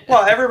reason.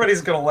 Well,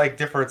 everybody's gonna like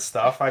different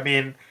stuff. I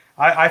mean,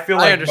 I feel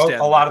I like a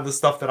understand lot that. of the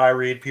stuff that I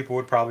read, people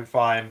would probably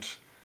find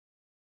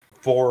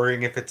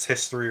boring if it's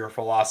history or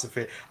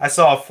philosophy. I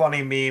saw a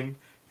funny meme,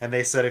 and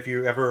they said if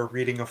you ever are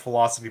reading a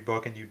philosophy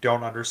book and you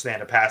don't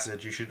understand a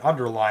passage, you should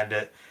underline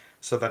it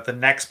so that the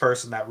next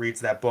person that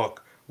reads that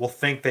book will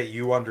think that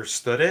you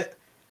understood it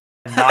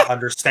and not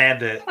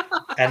understand it,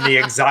 and the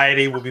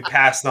anxiety will be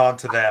passed on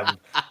to them.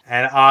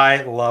 And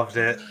I loved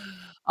it.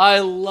 I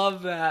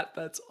love that.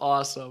 That's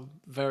awesome.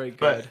 Very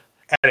But good.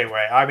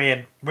 anyway, I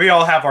mean, we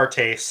all have our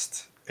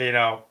taste, you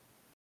know.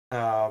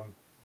 Um,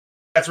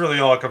 that's really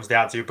all it comes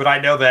down to. But I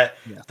know that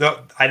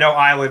Yeah. I know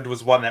Island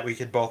was one that we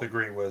could both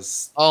agree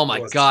Oh my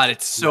god, was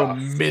it's so rough.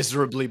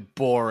 miserably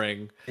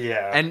boring.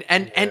 Yeah, And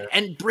yeah.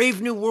 and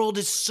Brave New World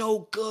is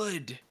so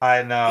good.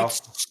 I know,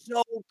 It's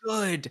so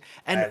good.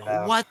 And I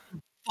know. what the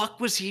fuck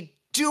was he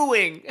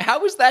doing?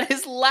 How is that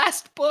his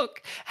last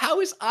book? How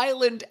is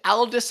Island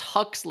Aldous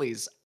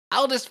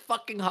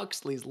fucking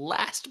Huxley's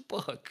last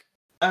book?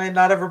 I mean,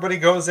 not everybody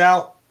goes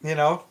out,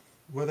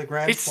 with a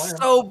grand It's slam.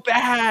 so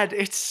bad.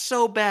 It's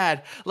so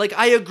bad. Like,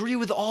 I agree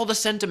with all the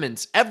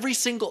sentiments. Every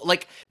single,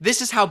 like,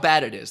 this is how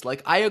bad it is.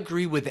 Like, I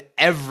agree with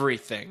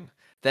everything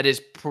that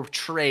is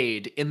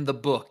portrayed in the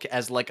book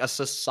as like a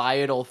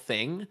societal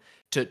thing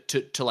to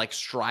like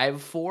strive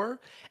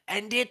for.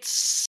 And it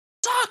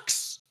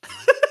sucks.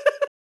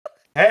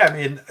 Hey, I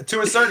mean, to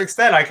a certain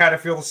extent, I kind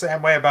of feel the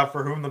same way about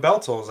For Whom the Bell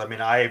Tolls. I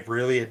mean, I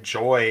really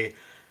enjoy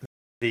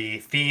the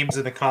themes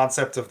and the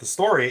concept of the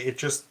story. It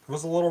just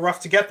was a little rough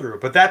to get through.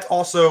 But that's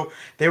also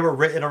they were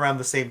written around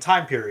the same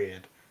time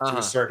period to a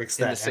Uh-huh. certain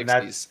In the extent,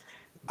 and 60s.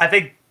 I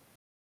think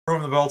Room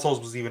of the Bell Tolls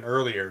was even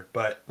earlier.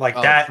 But like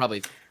Oh, that,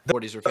 probably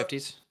 40s or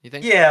 50s, you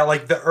think? yeah,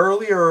 like the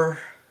earlier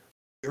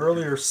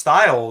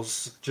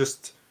styles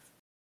just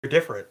they're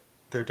different.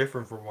 They're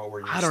different from what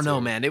we're I used don't know,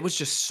 to. man. It was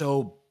just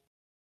so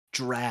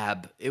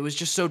drab. It was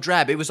just so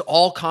drab. It was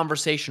all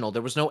conversational.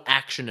 There was no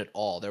action at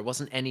all. There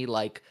wasn't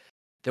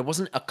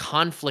a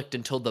conflict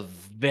until the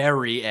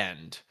very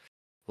end.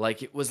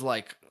 Like it was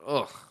like,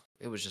 ugh,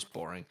 it was just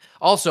boring.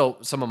 Also,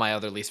 some of my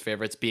other least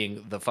favorites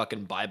being the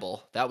fucking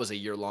Bible. That was a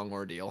year-long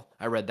ordeal.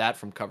 I read that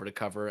from cover to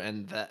cover,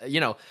 and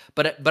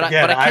but Again, I I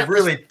can't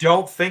listen. really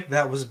don't think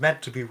that was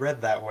meant to be read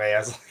that way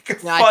as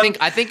like a Yeah, fun.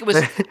 I think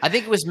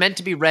it was meant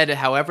to be read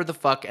however the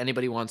fuck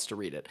anybody wants to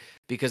read it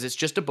because it's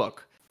just a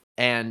book.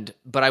 And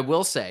but I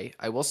will say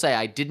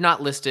I did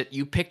not list it.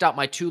 You picked out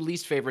my two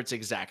least favorites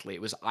exactly.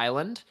 It was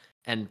Island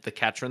and The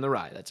Catcher in the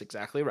Rye. That's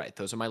exactly right.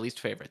 Those are my least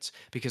favorites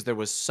because there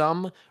was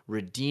some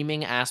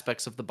redeeming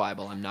aspects of the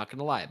Bible. I'm not going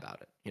to lie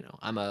about it.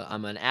 I'm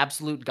an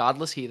absolute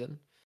godless heathen.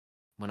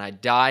 When I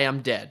die,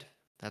 I'm dead.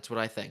 That's what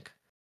I think.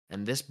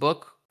 And this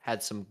book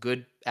had some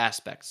good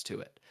aspects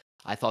to it.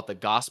 I thought the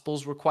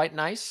gospels were quite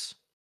nice.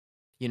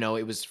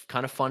 it was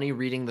kind of funny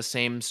reading the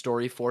same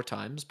story 4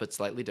 times, but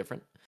slightly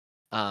different.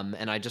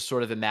 And I just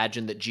sort of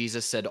imagined that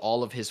Jesus said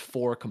all of his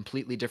 4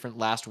 completely different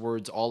last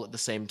words all at the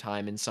same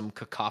time in some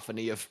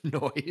cacophony of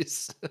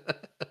noise.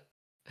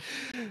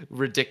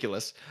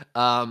 Ridiculous.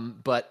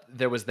 But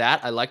there was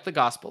that. I liked the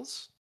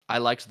Gospels. I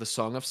liked the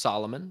Song of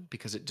Solomon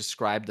because it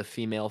described the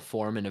female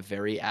form in a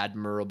very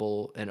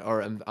admirable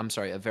I'm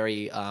sorry, a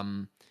very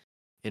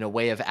in a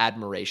way of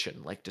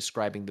admiration, like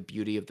describing the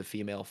beauty of the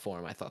female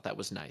form. I thought that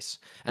was nice.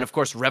 And of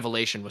course,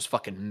 Revelation was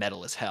fucking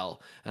metal as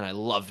hell, and I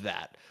loved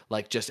that.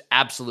 Like just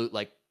absolute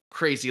like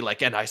crazy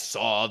like and I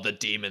saw the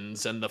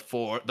demons and the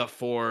four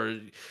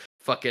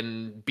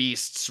fucking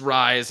beasts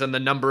rise, and the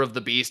number of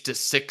the beast is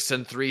 6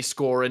 and 3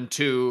 score and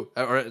 2,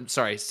 or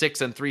sorry,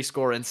 6 and 3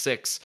 score and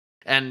 6.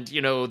 And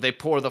they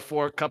pour the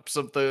 4 cups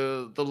of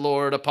the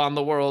Lord upon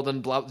the world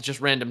and blah, just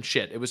random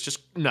shit. It was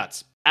just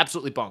nuts,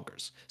 absolutely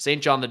bonkers.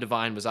 Saint John the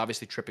Divine was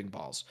obviously tripping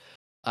balls.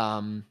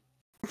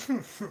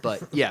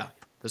 But yeah,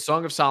 the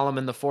Song of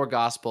Solomon, the 4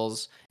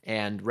 Gospels,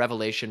 and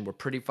Revelation were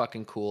pretty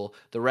fucking cool.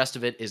 The rest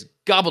of it is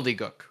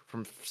gobbledygook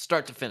from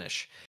start to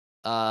finish.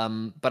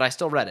 But I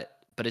still read it.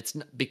 But it's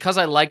because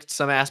I liked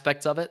some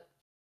aspects of it.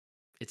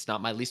 It's not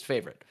my least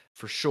favorite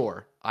for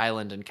sure.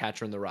 Island and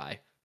Catcher in the Rye,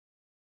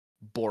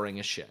 boring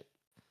as shit.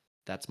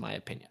 That's my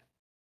opinion.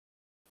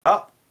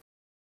 Oh,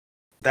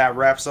 that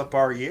wraps up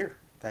our year.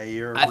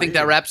 I think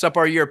that wraps up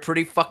our year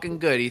pretty fucking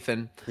good,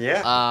 Ethan.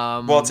 Yeah.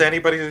 Well, to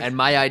anybody, and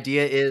my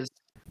idea is,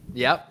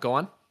 go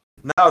on.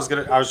 No, I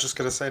was just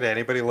gonna say to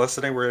anybody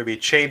listening, we're gonna be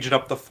changing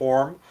up the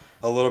form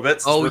a little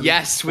bit. Oh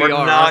yes, we're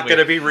are. not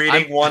gonna be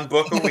reading one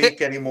book a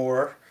week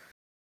anymore.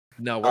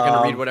 No, we're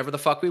gonna read whatever the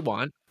fuck we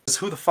want.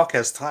 Who the fuck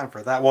has time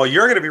for that? Well,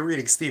 you're gonna be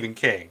reading Stephen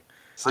King.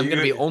 So I'm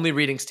gonna be only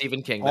reading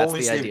Stephen King. That's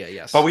the idea.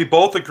 Yes. But we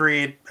both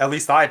agreed. At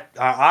least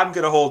I'm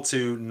gonna hold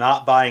to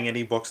not buying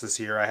any books this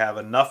year. I have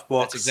enough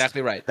books. That's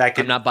exactly right.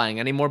 I'm not buying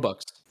any more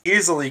books.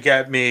 Easily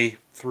get me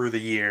through the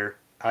year.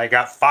 I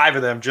got 5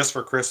 of them just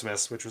for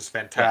Christmas, which was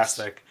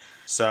fantastic.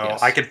 Yes. So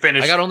yes. I could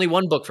finish. I got only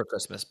 1 book for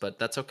Christmas, but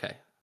that's okay.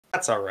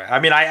 That's all right. I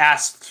mean, I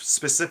asked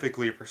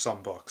specifically for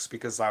some books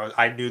because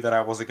I knew that I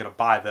wasn't going to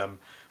buy them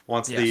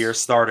once the year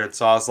started.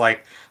 So I was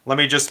like, let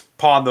me just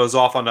pawn those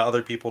off onto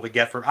other people to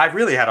get from. I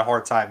really had a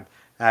hard time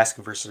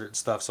asking for certain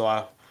stuff.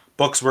 So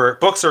books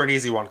are an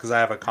easy one because I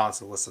have a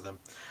constant list of them.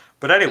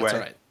 But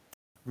anyway,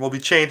 we'll be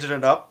changing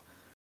it up,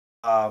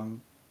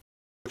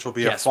 which will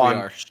be a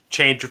fun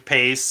change of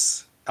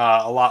pace,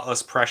 a lot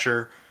less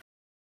pressure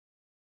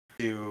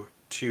to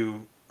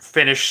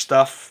finish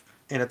stuff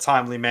in a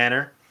timely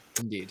manner.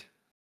 Indeed.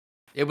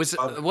 It was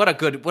what a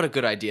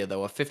good idea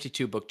though, a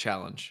 52 book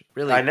challenge.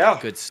 Really I know.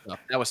 Good stuff.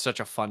 That was such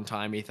a fun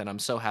time, Ethan. I'm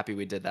so happy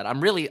we did that.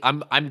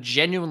 I'm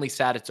genuinely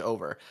sad it's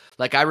over.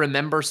 Like I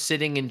remember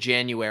sitting in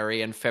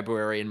January and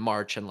February and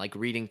March and like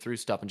reading through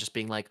stuff and just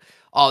being like,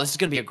 "Oh, this is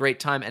going to be a great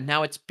time." And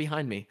now it's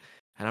behind me.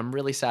 And I'm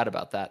really sad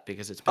about that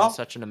because it's been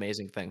such an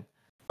amazing thing.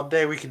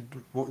 Someday we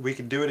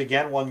can do it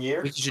again one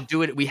year. We should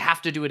do it. We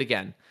have to do it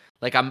again.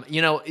 Like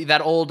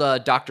that old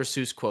Dr.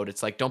 Seuss quote.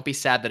 It's like, don't be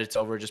sad that it's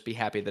over, just be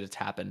happy that it's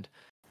happened.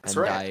 That's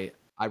and right.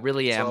 I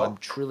really am. I'm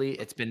truly.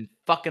 It's been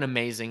fucking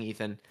amazing,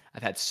 Ethan.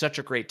 I've had such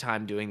a great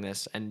time doing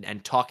this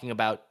and talking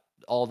about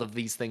all of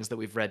these things that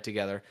we've read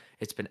together.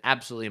 It's been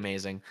absolutely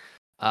amazing.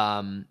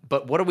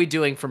 But what are we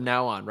doing from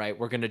now on? Right,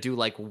 we're gonna do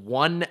like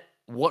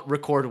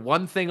record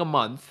one thing a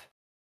month,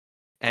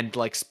 and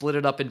like split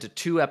it up into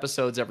 2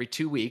 episodes every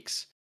 2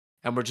 weeks,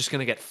 and we're just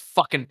gonna get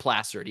fucking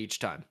plastered each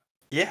time.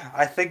 Yeah,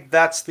 I think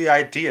that's the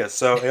idea.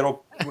 So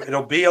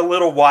it'll be a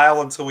little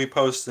while until we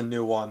post a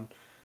new one.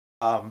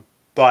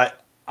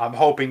 But I'm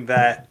hoping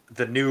that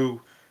the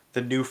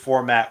new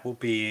format will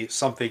be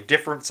something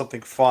different,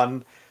 something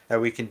fun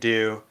that we can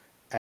do.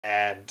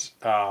 And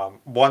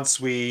once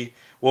we'll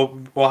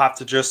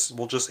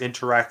just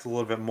interact a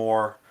little bit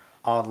more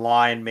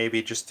online,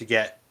 maybe just to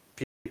get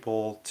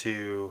people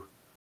to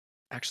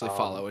actually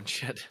follow and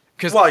shit.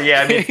 Well,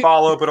 yeah, I mean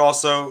follow, but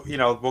also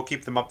we'll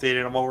keep them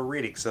updated on what we're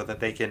reading so that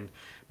they can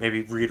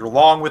maybe read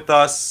along with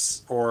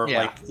us, or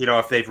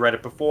if they've read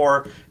it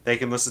before, they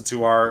can listen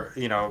to our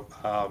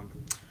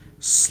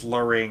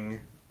slurring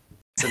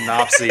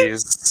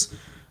synopses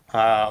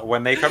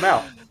when they come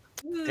out.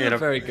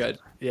 Very good.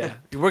 Yeah,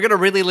 we're gonna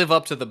really live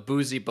up to the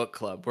boozy book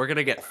club. We're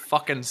gonna get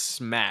fucking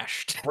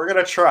smashed. We're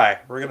gonna try.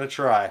 We're gonna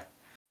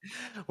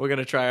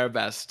try our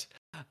best.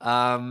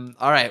 All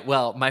right.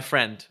 Well, my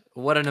friend,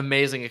 what an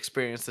amazing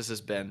experience this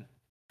has been.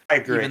 I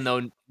agree. Even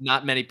though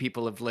not many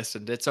people have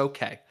listened, it's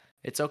okay.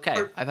 It's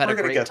okay. I've had a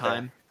great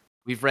time. There.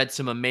 We've read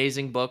some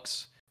amazing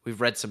books.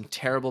 We've read some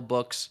terrible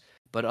books.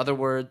 But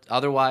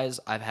otherwise,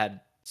 I've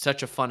had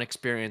such a fun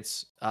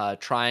experience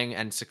trying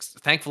and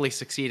thankfully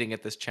succeeding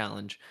at this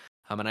challenge.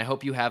 And I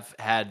hope you have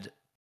had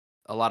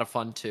a lot of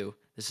fun too.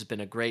 This has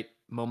been a great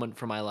moment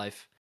for my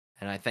life.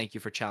 And I thank you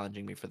for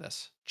challenging me for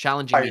this.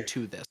 Challenging me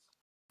to this.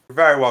 You're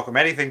very welcome.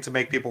 Anything to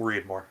make people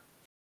read more.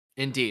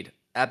 Indeed.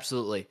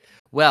 Absolutely.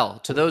 Well,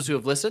 to those who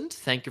have listened,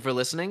 thank you for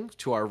listening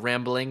to our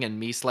rambling and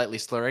me slightly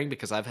slurring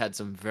because I've had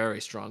some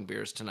very strong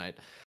beers tonight.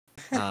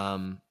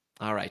 All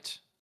right.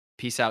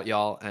 Peace out,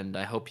 y'all, and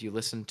I hope you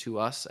listen to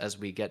us as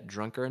we get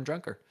drunker and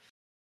drunker.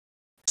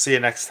 See you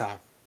next time.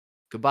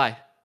 Goodbye.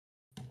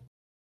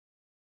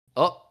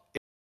 Oh.